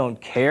 I don't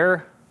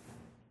care.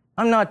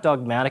 I'm not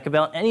dogmatic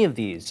about any of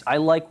these. I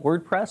like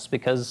WordPress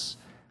because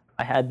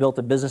I had built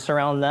a business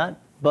around that,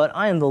 but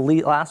I am the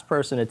last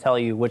person to tell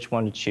you which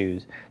one to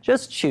choose.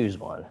 Just choose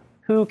one.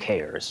 Who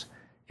cares?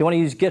 If you want to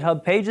use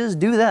GitHub Pages,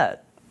 do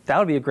that. That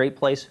would be a great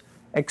place,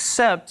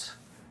 except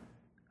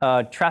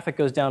traffic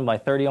goes down by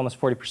 30, almost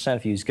 40%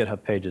 if you use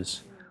GitHub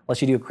Pages,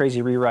 unless you do a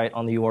crazy rewrite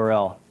on the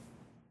URL.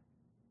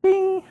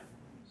 Ding!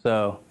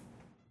 So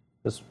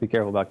just be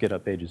careful about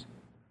GitHub Pages.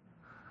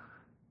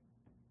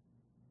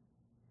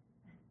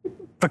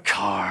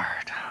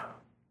 Picard.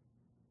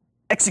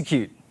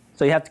 Execute.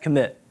 So you have to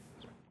commit.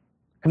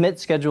 Commit,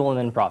 schedule, and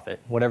then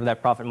profit. Whatever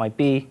that profit might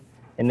be.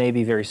 It may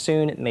be very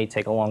soon. It may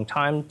take a long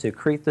time to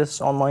create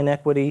this online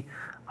equity.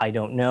 I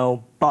don't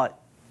know. But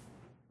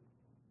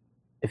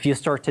if you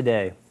start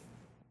today,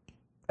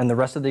 and the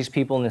rest of these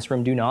people in this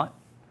room do not,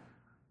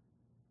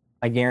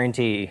 I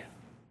guarantee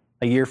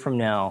a year from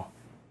now,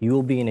 you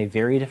will be in a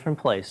very different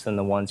place than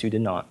the ones who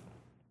did not.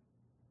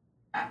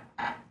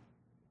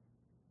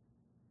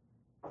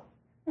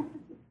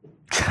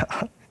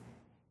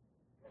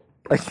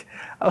 Like,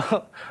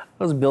 I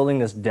was building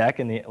this deck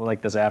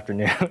this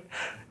afternoon,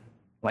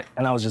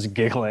 and I was just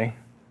giggling.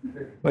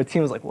 My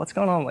team was like, "What's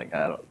going on?" I'm like,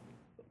 I don't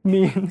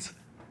memes.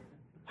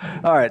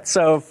 All right,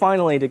 so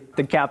finally,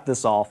 to cap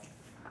this off,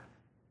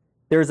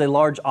 there's a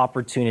large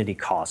opportunity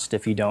cost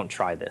if you don't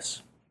try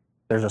this.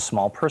 There's a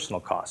small personal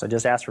cost. I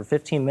just asked for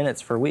 15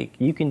 minutes per week.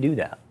 You can do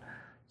that.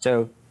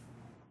 So,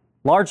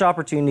 large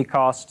opportunity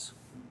costs,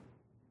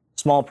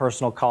 small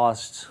personal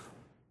costs.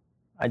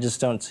 I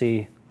just don't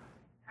see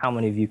how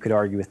many of you could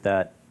argue with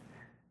that.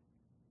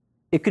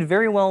 It could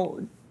very well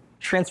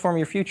transform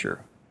your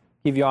future.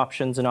 give you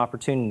options and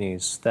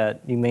opportunities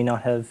that you may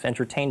not have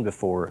entertained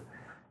before.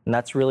 And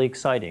that's really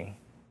exciting.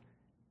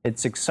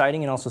 It's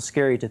exciting and also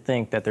scary to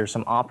think that there's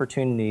some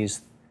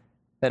opportunities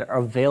that are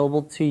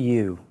available to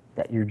you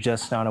that you're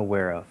just not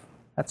aware of.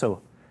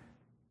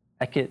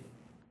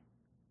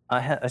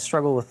 I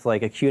struggle with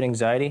like acute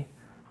anxiety.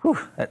 Whew,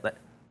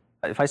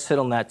 if I sit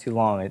on that too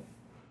long, I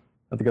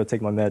have to go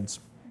take my meds.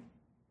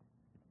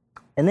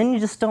 And then you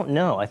just don't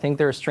know. I think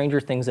there are stranger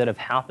things that have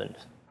happened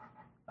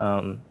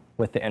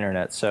with the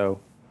internet. So,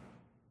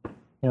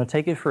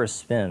 take it for a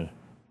spin.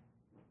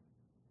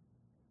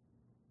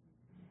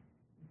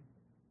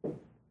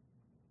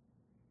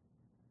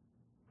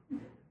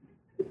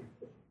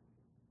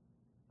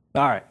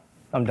 All right,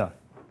 I'm done.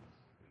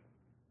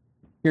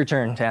 Your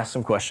turn to ask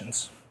some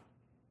questions.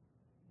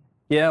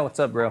 Yeah, what's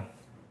up, bro?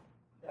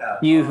 Yeah,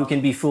 you who can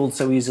be fooled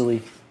so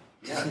easily.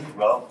 Yeah,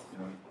 well,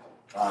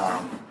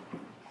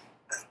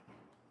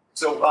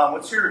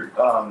 what's your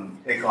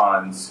take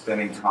on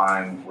spending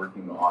time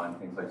working on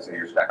things like, say,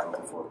 your Stack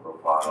Overflow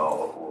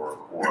profile or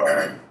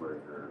where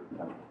you're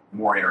kind of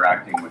more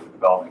interacting with the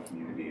development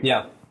community?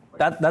 Yeah,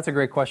 that's a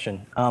great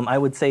question. I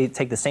would say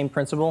take the same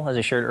principle as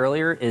I shared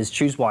earlier, is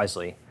choose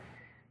wisely.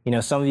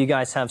 Some of you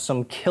guys have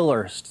some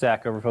killer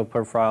Stack Overflow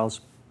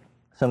profiles.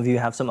 Some of you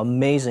have some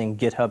amazing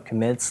GitHub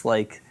commits,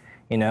 like,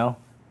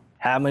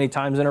 how many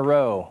times in a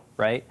row,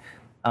 right?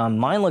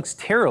 Mine looks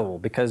terrible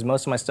because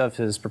most of my stuff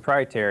is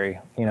proprietary,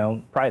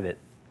 private.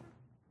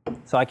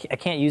 So I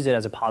can't use it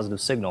as a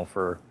positive signal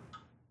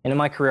and in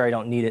my career I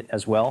don't need it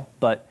as well.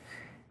 But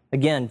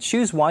again,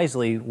 choose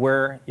wisely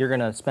where you're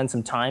going to spend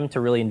some time to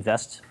really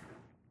invest.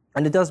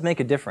 And it does make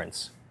a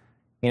difference.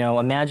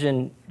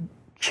 Imagine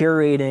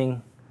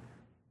curating,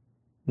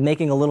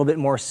 making a little bit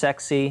more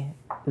sexy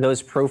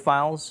those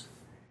profiles,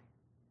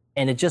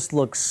 and it just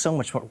looks so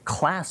much more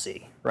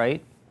classy,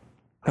 right?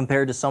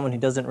 Compared to someone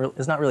who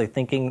is not really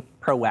thinking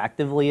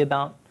proactively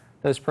about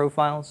those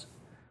profiles.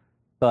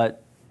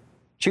 But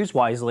choose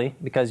wisely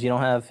because you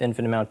don't have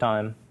infinite amount of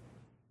time,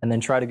 and then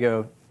try to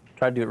do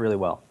it really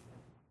well.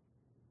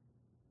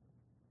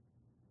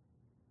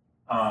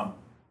 What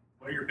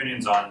are your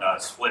opinions on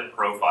split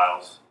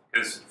profiles?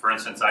 Because, for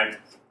instance, I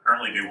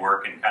currently do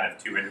work in kind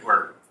of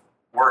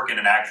work in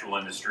an actual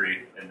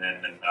industry, and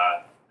then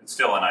it's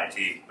still in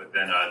IT, but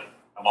then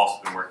I've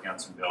also been working on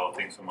some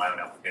developing some of my own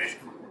application.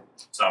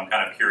 So I'm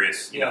kind of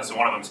curious, so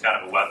one of them is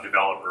kind of a web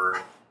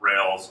developer,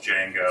 Rails,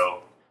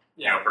 Django,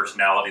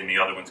 personality, and the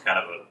other one's kind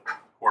of a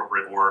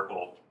corporate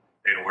Oracle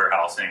data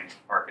warehousing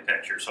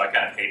architecture. So I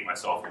kind of hate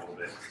myself a little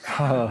bit.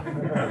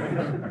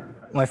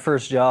 My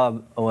first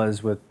job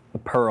was with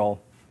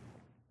Perl,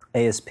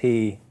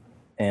 ASP,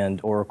 and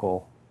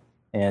Oracle.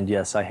 And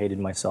yes, I hated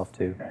myself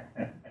too.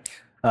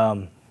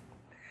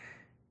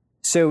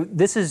 So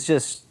this is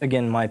just,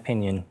 again, my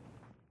opinion.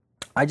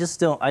 I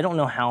don't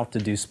know how to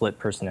do split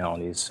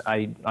personalities.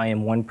 I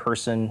am one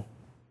person,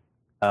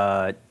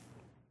 and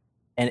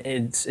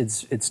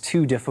it's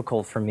too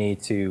difficult for me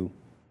to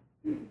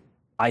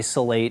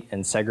isolate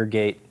and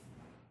segregate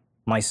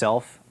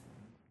myself.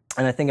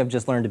 And I think I've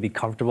just learned to be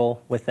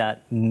comfortable with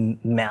that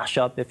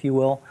mashup, if you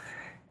will.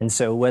 And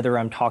so whether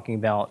I'm talking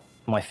about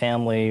my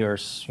family or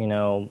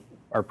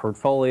our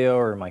portfolio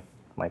or my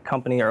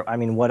company or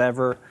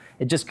whatever,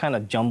 it just kind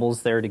of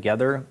jumbles there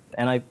together.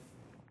 And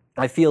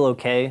I feel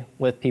okay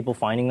with people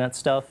finding that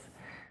stuff,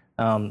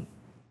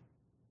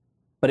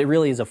 but it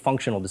really is a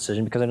functional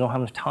decision because I don't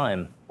have enough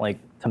time,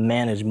 to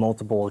manage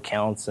multiple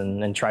accounts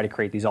and try to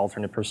create these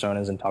alternate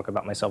personas and talk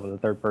about myself in the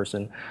third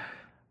person.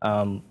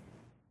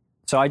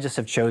 So I just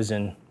have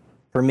chosen,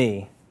 for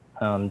me,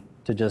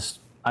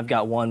 I've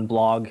got one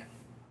blog,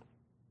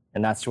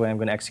 and that's the way I'm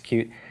going to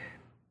execute.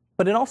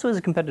 But it also is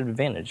a competitive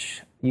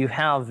advantage. You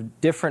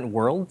have different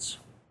worlds,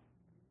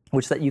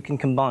 that you can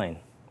combine,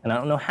 and I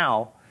don't know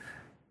how.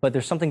 But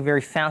there's something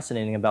very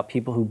fascinating about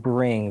people who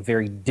bring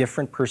very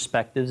different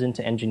perspectives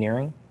into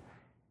engineering.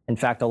 In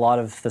fact, a lot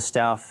of the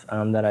staff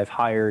that I've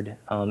hired,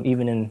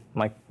 even in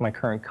my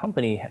current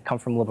company, come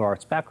from liberal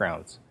arts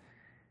backgrounds.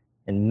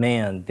 And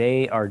man,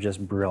 they are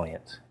just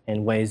brilliant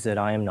in ways that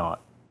I am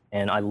not.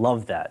 And I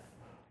love that.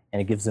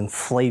 And it gives them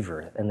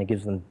flavor, and it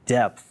gives them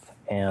depth.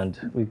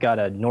 And we've got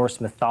a Norse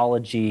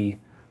mythology,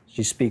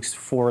 she speaks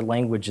 4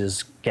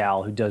 languages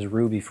gal who does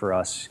Ruby for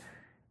us.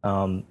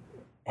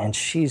 And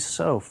she's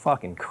so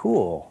fucking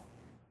cool,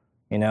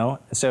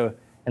 So,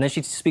 and then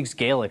she speaks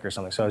Gaelic or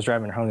something. So I was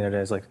driving her home the other day.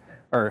 I was like,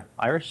 or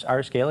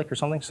Irish Gaelic or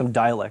something, some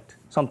dialect,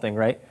 something,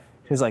 right?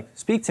 She was like,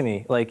 speak to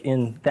me,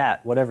 in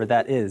that, whatever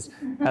that is,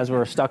 as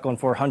we're stuck on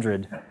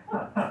 400.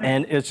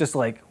 And it's just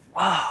like,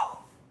 wow,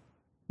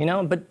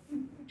 But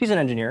she's an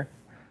engineer,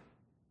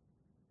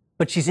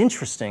 but she's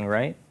interesting,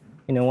 right?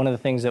 One of the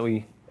things that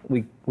we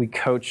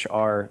coach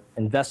our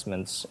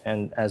investments,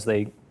 and as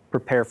they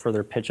prepare for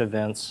their pitch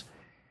events,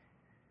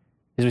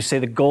 is we say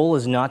the goal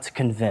is not to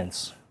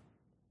convince.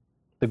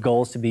 The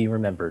goal is to be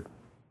remembered.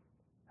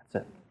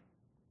 That's it.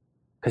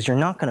 Because they're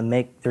not going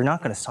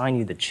to sign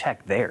you the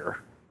check there,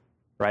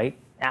 right?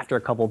 After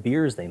a couple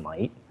beers, they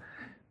might.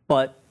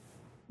 But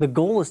the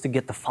goal is to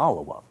get the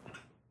follow-up.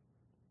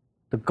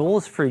 The goal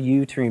is for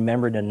you to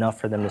remember it enough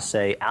for them to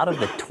say, out of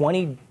the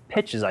 20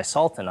 pitches I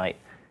saw tonight,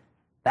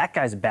 that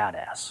guy's a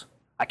badass.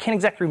 I can't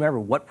exactly remember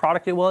what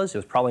product it was. It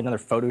was probably another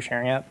photo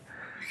sharing app,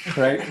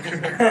 right?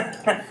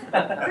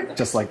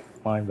 Just like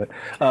mine,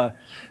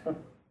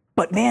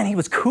 but man, he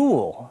was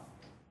cool.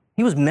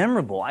 He was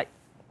memorable.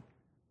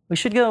 We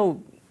should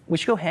go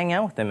hang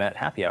out with him at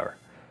happy hour.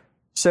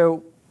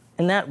 So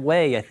in that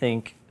way, I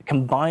think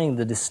combining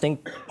the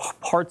distinct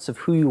parts of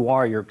who you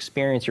are, your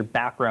experience, your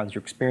backgrounds,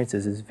 your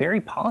experiences is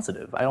very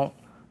positive. I don't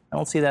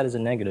see that as a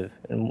negative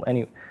in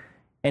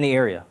any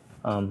area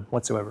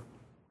whatsoever.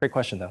 Great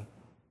question, though.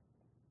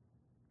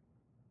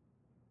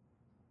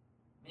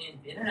 I mean,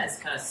 the internet's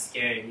kind of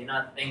scary. Do you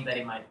not think that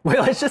it might...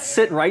 Well, let's just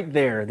sit right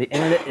there. The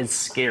internet is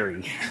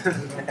scary.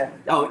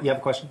 Oh, you have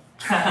a question?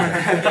 Do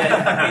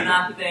you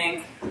not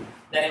think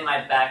that it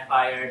might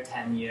backfire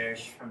 10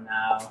 years from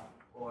now?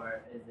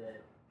 Or is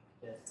it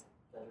just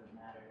doesn't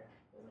matter,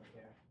 doesn't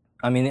care?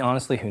 I mean,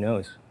 honestly, who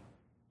knows?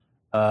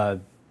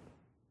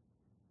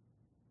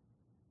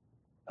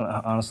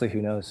 Honestly,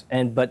 who knows?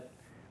 But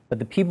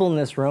the people in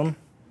this room,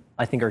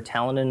 I think, are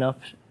talented enough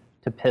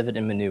to pivot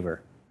and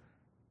maneuver.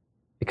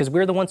 Because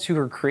we're the ones who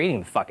are creating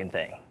the fucking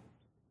thing,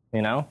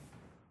 you know?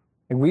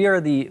 We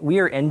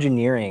are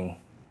engineering.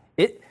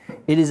 It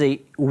is a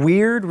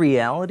weird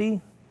reality,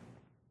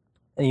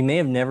 and you may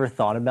have never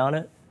thought about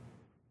it.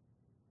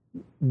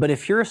 But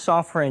if you're a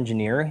software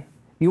engineer,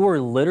 you are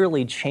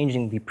literally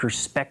changing the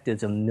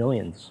perspectives of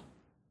millions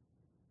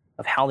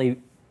of how they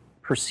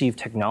perceive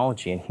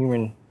technology and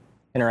human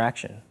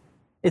interaction.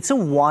 It's a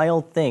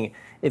wild thing.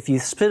 If you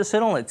sit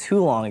on it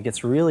too long, it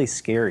gets really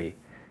scary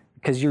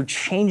because you're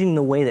changing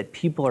the way that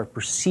people are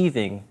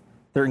perceiving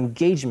their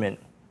engagement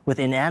with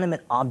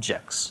inanimate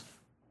objects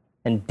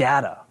and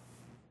data.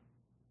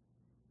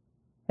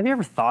 Have you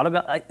ever thought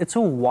about it? It's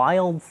a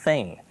wild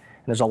thing.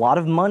 And there's a lot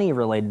of money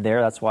related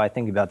there. That's why I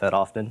think about that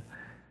often.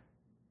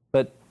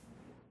 But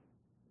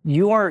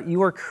you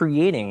are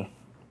creating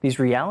these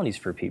realities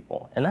for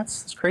people, and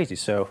that's crazy.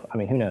 So I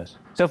mean, who knows?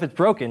 So if it's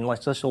broken,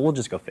 we'll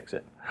just go fix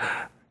it.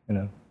 You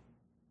know,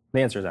 the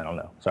answer is I don't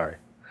know. Sorry.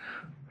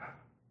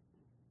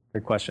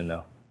 Good question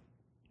though.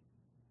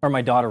 Or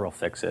my daughter will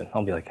fix it.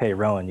 I'll be like, hey,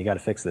 Rowan, you got to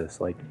fix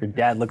this. Like your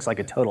dad looks like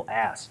a total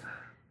ass.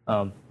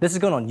 This is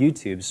going on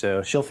YouTube,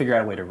 so she'll figure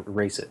out a way to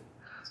erase it.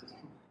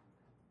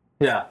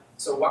 Yeah.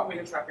 So why will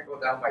your traffic go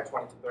down by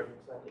 20 to 30%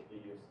 if you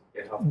use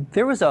GitHub?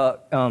 There was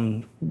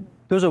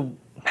a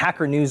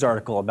Hacker News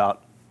article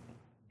about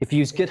if you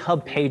use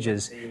GitHub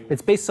Pages,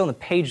 it's based on the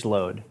page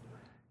load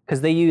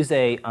because they use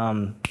a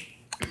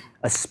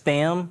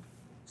spam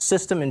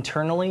system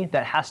internally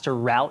that has to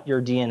route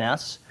your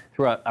DNS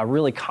through a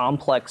really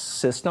complex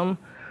system,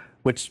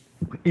 which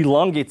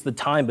elongates the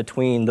time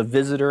between the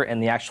visitor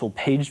and the actual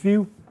page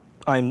view.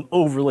 I'm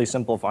overly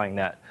simplifying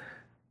that.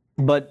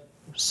 But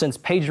since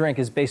PageRank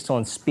is based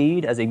on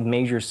speed as a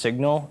major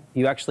signal,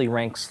 you actually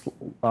rank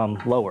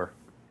lower.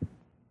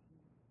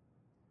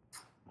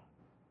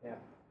 Yeah.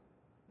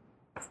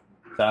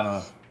 So, I don't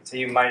know. So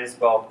you might as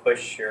well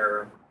push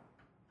your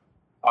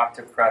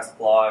Octopress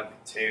blog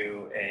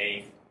to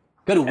a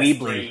Go to S3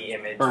 Weebly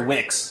image or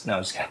Wix. No,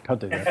 just kidding. Don't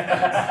do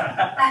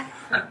that.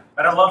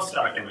 But I love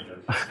stock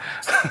images.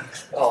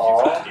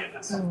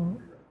 Aww.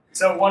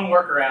 So one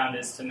workaround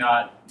is to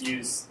not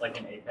use like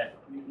an apex,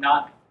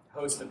 not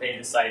host the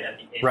pages site at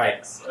the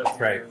apex of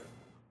your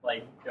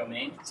like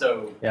domain.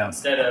 So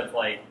instead of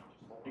like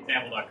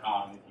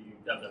example.com, if you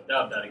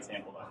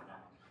www.example.com,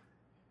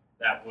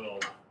 that will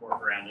work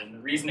around it. And the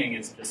reasoning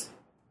is just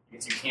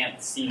because you can't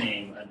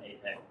CNAME an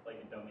apex, like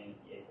a domain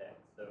at the apex.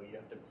 So you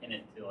have to pin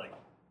it to like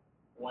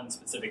one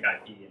specific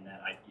IP, and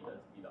that IP does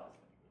DDoS.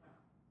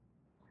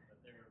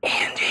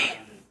 Andy,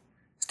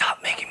 stop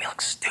making me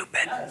look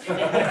stupid.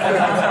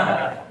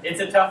 It's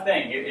a tough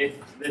thing. If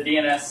the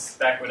DNS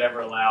spec would ever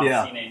allow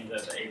CNAMEs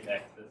at the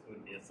apex, this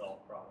would be a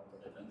solved problem,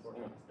 but it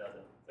unfortunately just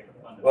doesn't. It's like a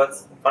fundamental.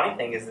 What's the funny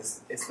thing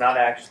is it's not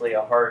actually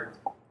a hard.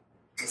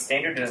 The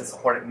standard doesn't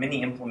support it.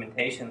 Many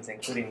implementations,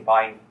 including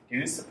Bind,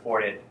 do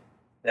support it,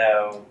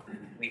 though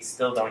we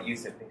still don't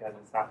use it because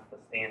it's not the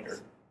standard.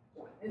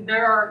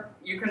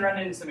 You can run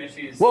into some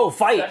issues. Whoa,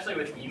 fight! Especially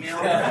with email.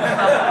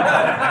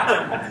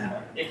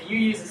 If you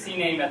use a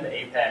CNAME at the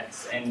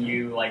apex and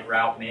you like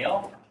route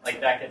mail, like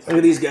that gets. Look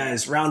at these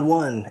guys. Round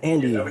one,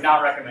 Andy. I would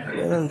not recommend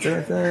it.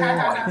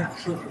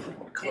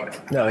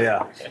 No,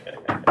 yeah.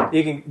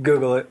 You can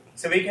Google it.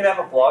 So we could have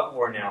a blog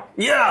war now.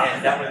 Yeah!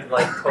 And that would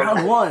like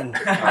Round one.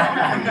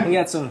 We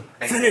got some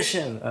finish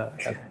him.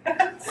 Okay.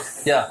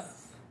 Yeah.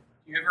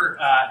 Do you ever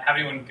have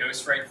anyone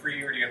ghostwrite for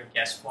you, or do you have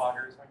guest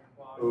bloggers on your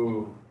blog?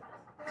 Ooh.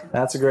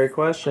 That's a great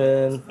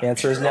question. The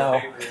answer is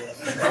no.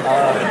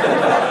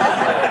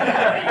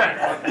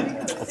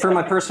 For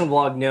my personal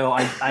blog, no.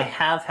 I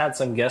have had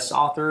some guest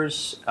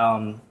authors,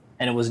 and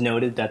it was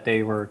noted that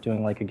they were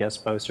doing like a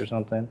guest post or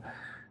something.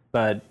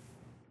 But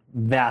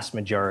vast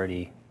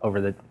majority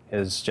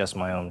is just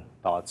my own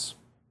thoughts.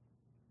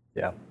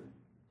 Yeah. Do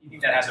you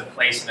think that has a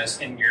place in a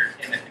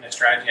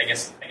strategy? I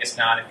guess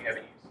not if you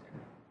haven't used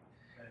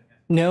it.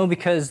 No,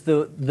 because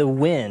the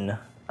win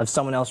of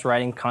someone else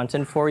writing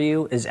content for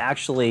you is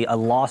actually a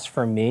loss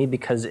for me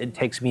because it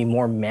takes me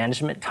more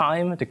management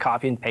time to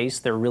copy and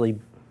paste their really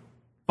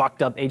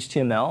fucked up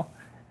HTML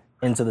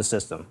into the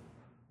system.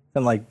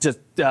 I'm like, just,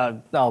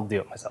 I'll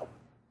do it myself.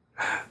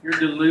 You're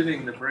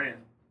diluting the brand.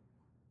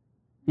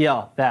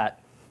 Yeah,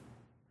 that.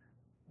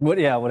 What?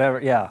 Yeah,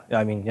 whatever. Yeah,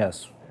 I mean,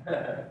 yes.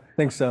 I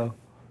think so.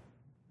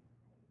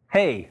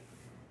 Hey.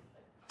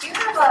 Do you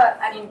have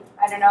a,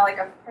 I don't know, like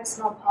a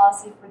personal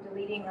policy for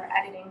deleting or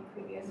editing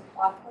previous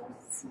blog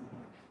posts?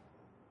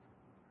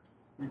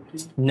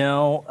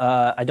 No,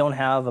 I don't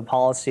have a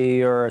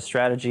policy or a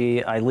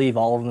strategy. I leave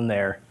all of them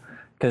there.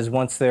 Because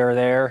once they're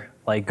there,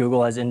 like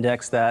Google has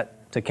indexed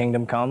that to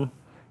Kingdom Come.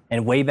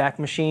 And Wayback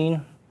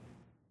Machine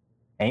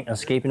ain't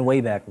escaping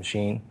Wayback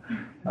Machine.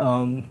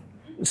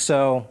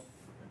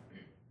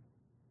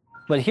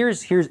 But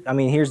here's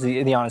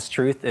the honest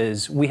truth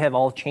is we have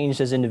all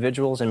changed as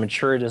individuals and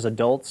matured as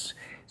adults.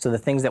 So the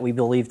things that we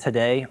believe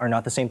today are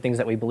not the same things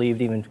that we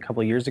believed even a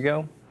couple of years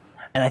ago.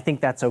 And I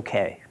think that's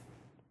okay.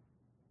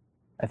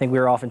 I think we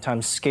are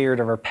oftentimes scared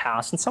of our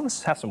past, and some of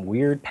us have some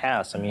weird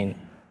past. I mean,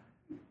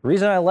 the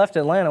reason I left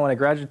Atlanta when I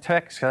graduated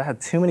tech is because I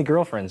had too many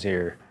girlfriends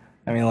here.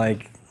 I mean,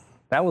 like,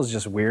 that was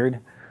just weird.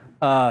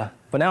 But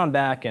now I'm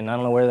back, and I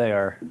don't know where they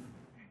are.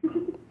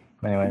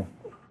 Anyway,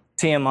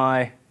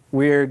 TMI,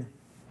 weird.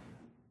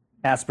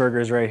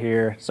 Asperger's right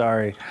here,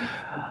 sorry.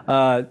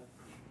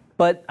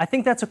 But I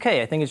think that's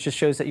okay. I think it just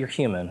shows that you're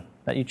human,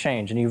 that you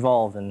change and you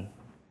evolve. And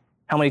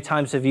how many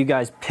times have you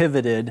guys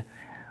pivoted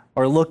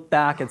or looked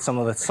back at some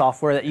of the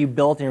software that you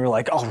built and you're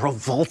like, oh,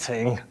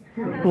 revolting.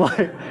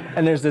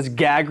 And there's this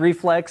gag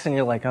reflex and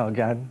you're like, oh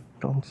God,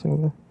 don't say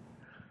that.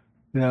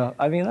 Yeah,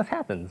 I mean, that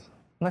happens.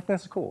 And I think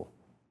that's cool.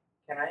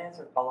 Can I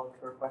answer a follow-up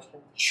to her question?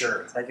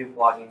 Sure. I do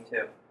blogging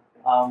too.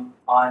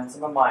 On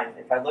some of mine,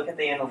 if I look at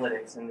the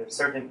analytics and there's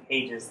certain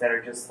pages that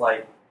are just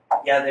like,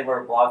 yeah, they were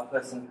a blog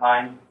post in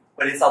time,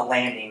 but it's a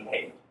landing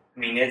page. I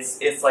mean,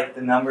 it's like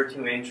the number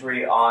 2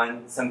 entry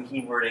on some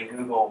keyword in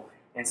Google.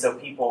 And so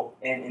people,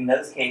 in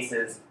those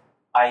cases,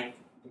 I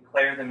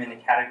declare them in the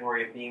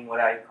category of being what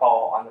I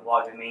call on the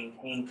blog a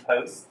maintained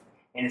post.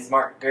 And it's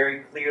marked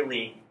very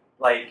clearly,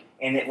 like,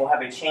 and it will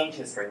have a change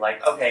history.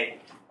 Like, okay,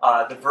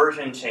 the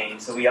version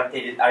changed, so I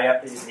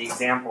updated the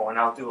example, and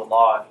I'll do a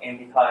log. And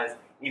because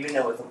even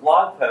though it's a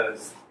blog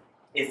post,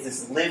 it's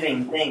this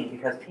living thing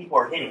because people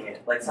are hitting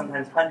it, like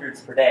sometimes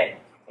hundreds per day.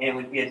 And it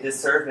would be a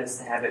disservice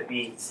to have it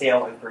be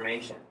stale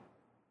information.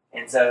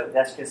 And so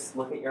that's just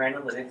look at your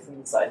analytics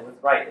and decide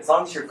what's right. As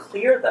long as you're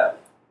clear, though,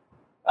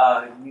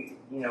 you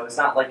know, it's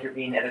not like you're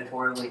being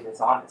editorially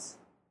dishonest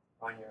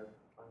on your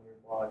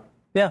blog.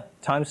 Yeah,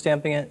 time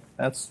stamping it.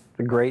 That's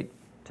a great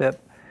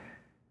tip.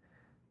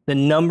 The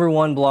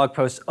 #1 blog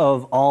post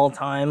of all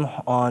time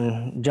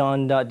on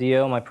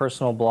john.do, my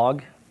personal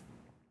blog,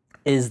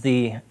 is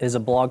a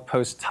blog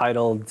post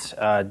titled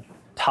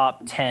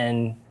Top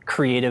 10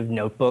 Creative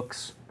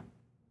Notebooks.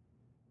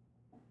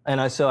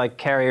 And so I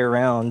carry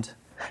around,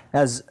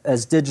 as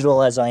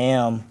digital as I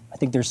am, I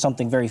think there's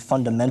something very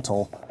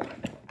fundamental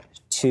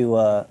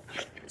to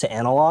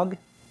analog.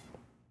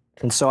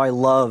 And so I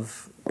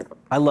love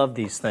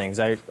these things.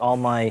 All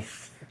my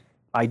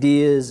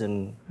ideas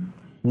and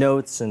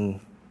notes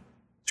and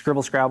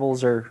scribble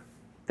scrabbles are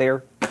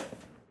there.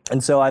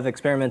 And so I've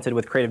experimented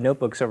with creative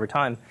notebooks over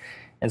time.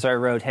 And so I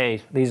wrote,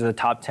 hey, these are the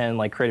top 10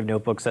 like creative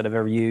notebooks that I've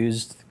ever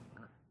used,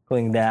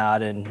 including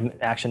that and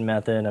Action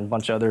Method and a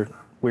bunch of other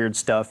weird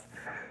stuff.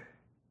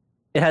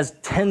 It has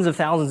tens of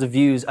thousands of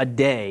views a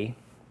day.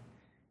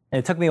 And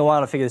it took me a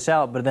while to figure this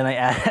out, but then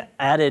I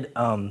added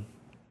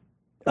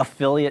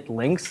affiliate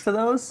links to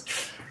those.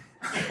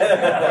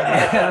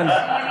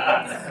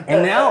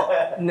 and now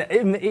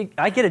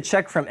I get a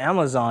check from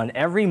Amazon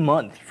every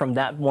month from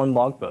that one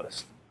blog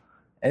post.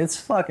 It's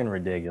fucking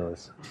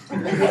ridiculous.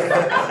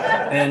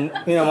 And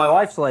you know, my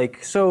wife's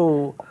like,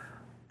 so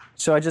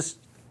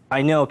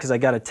I know because I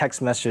got a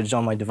text message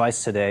on my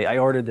device today. I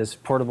ordered this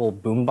portable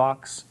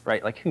boombox,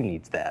 right? Like, who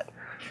needs that?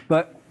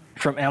 But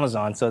from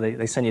Amazon, so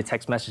they send you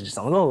text messages.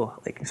 I'm like, oh,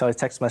 like, so I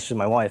text messaged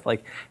my wife,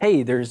 like,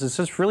 hey, there's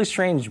this really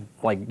strange,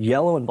 like,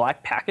 yellow and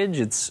black package.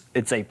 It's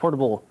a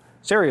portable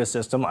stereo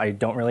system. I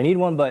don't really need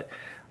one, but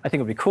I think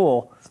it'd be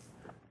cool.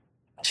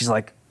 She's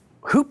like,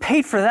 who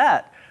paid for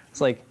that? It's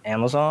like,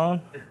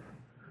 Amazon.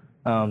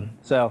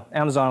 So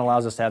Amazon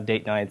allows us to have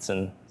date nights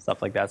and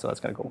stuff like that, so that's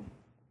kind of cool.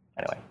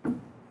 Anyway,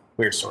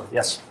 weird story.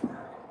 Yes?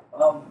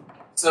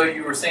 So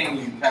you were saying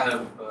you kind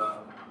of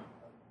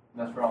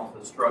mess around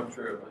with the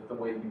structure, like the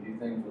way you do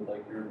things with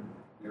like your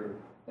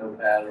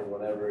notepad or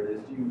whatever it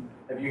is.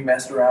 Have you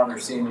messed around or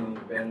seen any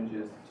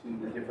advantages to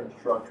the different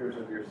structures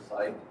of your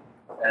site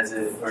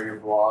or your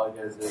blog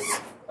as it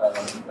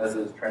has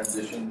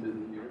transitioned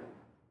through the year?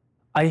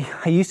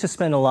 I used to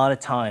spend a lot of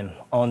time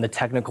on the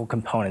technical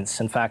components.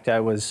 In fact,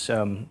 I was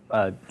spent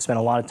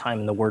a lot of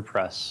time in the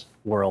WordPress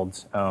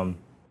world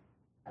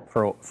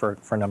for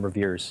a number of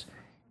years.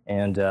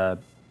 And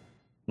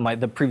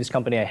the previous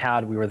company I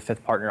had, we were the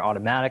 5th partner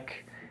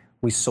Automatic.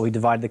 So we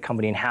divided the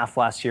company in half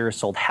last year,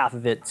 sold half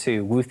of it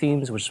to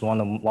WooThemes, which is one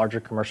of the larger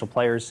commercial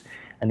players,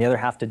 and the other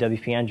half to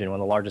WP Engine, one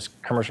of the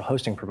largest commercial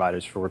hosting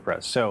providers for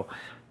WordPress. So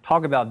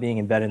talk about being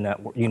embedded in that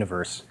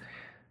universe.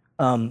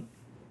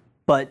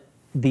 But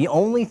the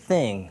only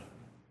thing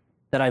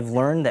that I've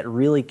learned that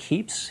really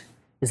keeps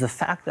is the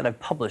fact that I've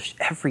published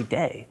every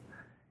day.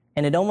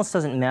 And it almost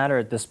doesn't matter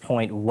at this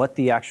point what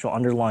the actual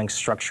underlying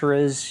structure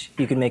is.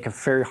 You can make a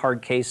very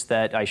hard case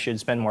that I should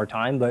spend more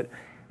time, but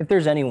if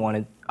there's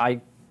anyone,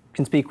 I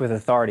can speak with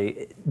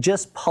authority.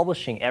 Just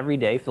publishing every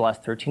day for the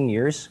last 13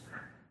 years,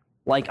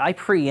 like I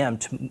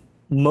preempt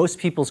most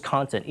people's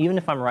content, even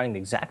if I'm writing the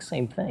exact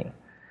same thing.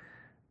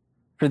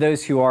 For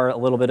those who are a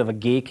little bit of a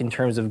geek in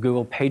terms of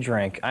Google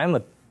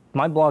PageRank,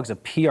 my blog's a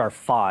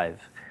PR5.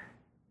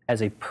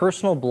 As a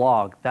personal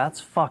blog, that's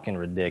fucking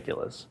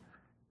ridiculous.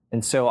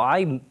 And so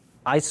I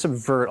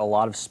subvert a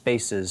lot of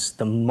spaces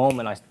the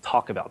moment I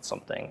talk about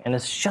something. And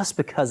it's just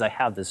because I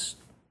have this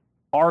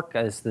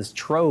this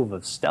trove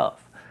of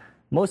stuff.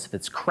 Most of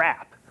it's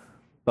crap,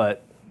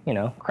 but you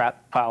know,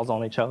 crap piles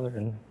on each other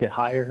and get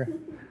higher.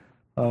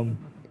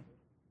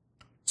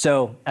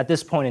 So at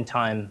this point in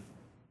time,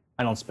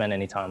 I don't spend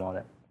any time on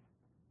it.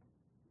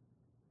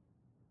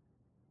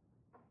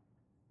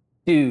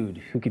 Dude,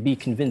 who could be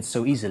convinced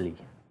so easily?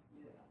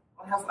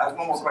 I have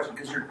one more question,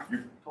 because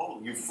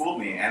you fooled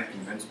me and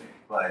convinced me.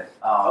 But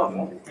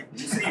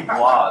you say you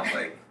blog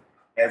like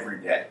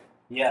every day.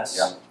 Yes.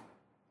 Yeah.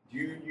 Do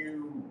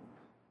you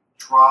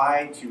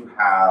try to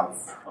have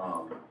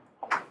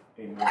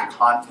a more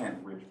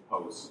content-rich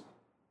post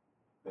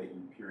that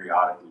you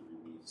periodically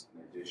release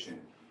in addition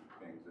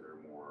to things that are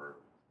more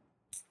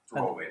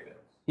throwaway bits?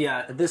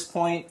 Yeah. At this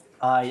point,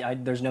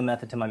 there's no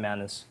method to my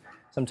madness.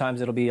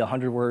 Sometimes it'll be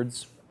 100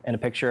 words and a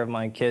picture of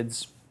my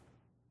kids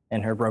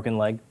and her broken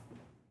leg.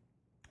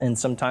 And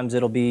sometimes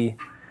it'll be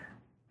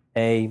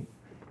a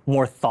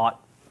more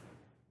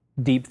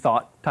deep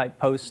thought type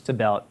post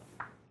about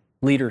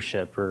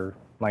leadership or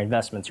my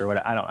investments or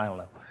what I don't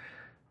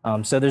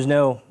know. So there's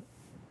no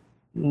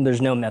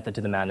method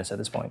to the madness at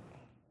this point.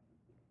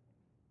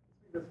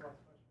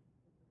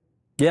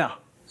 Yeah,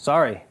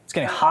 sorry, it's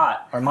getting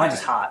hot. Or mine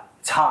is hot.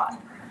 It's hot.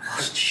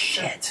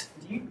 Shit.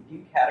 Do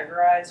you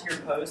categorize your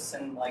posts,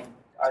 and like,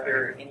 are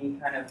there any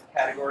kind of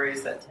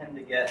categories that tend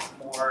to get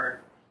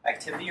more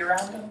activity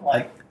around them?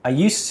 Like, I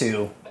used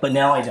to, but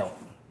now I don't.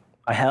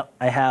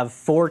 I have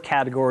 4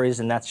 categories,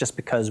 and that's just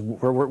because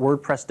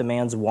WordPress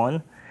demands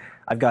one.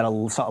 I've got a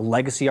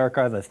legacy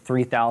archive of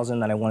 3,000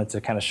 that I wanted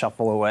to kind of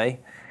shuffle away.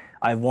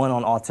 I have one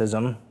on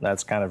autism,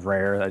 that's kind of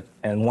rare,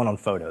 and one on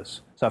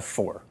photos. So I have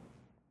 4.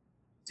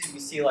 Do you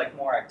see like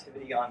more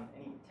activity on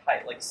any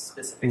type, like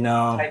specific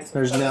No, types of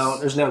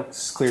there's no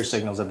clear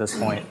signals at this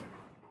point.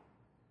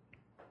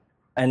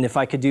 And if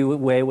I could do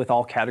away with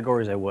all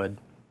categories, I would.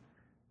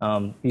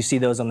 You see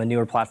those on the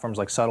newer platforms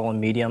like Subtle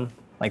and Medium.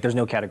 Like, there's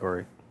no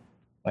category.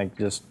 Like,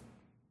 just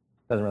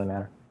doesn't really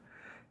matter.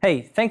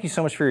 Hey, thank you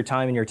so much for your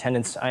time and your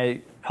attendance.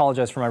 I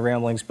apologize for my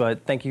ramblings,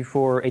 but thank you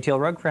for ATL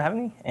Rug for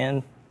having me,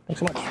 and thanks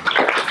so much.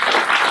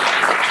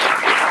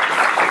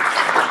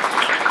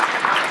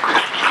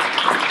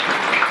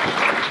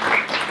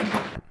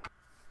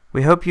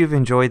 We hope you've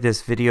enjoyed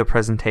this video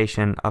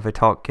presentation of a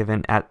talk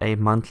given at a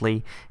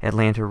monthly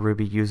Atlanta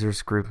Ruby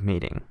Users Group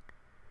meeting.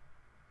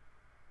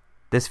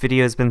 This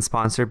video has been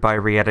sponsored by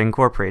Rieta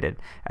Incorporated.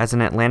 As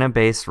an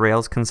Atlanta-based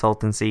Rails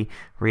consultancy,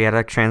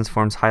 Rieta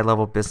transforms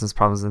high-level business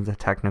problems into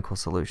technical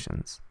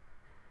solutions.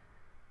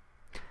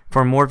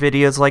 For more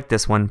videos like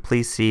this one,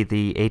 please see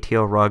the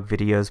ATL Rug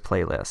videos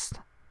playlist.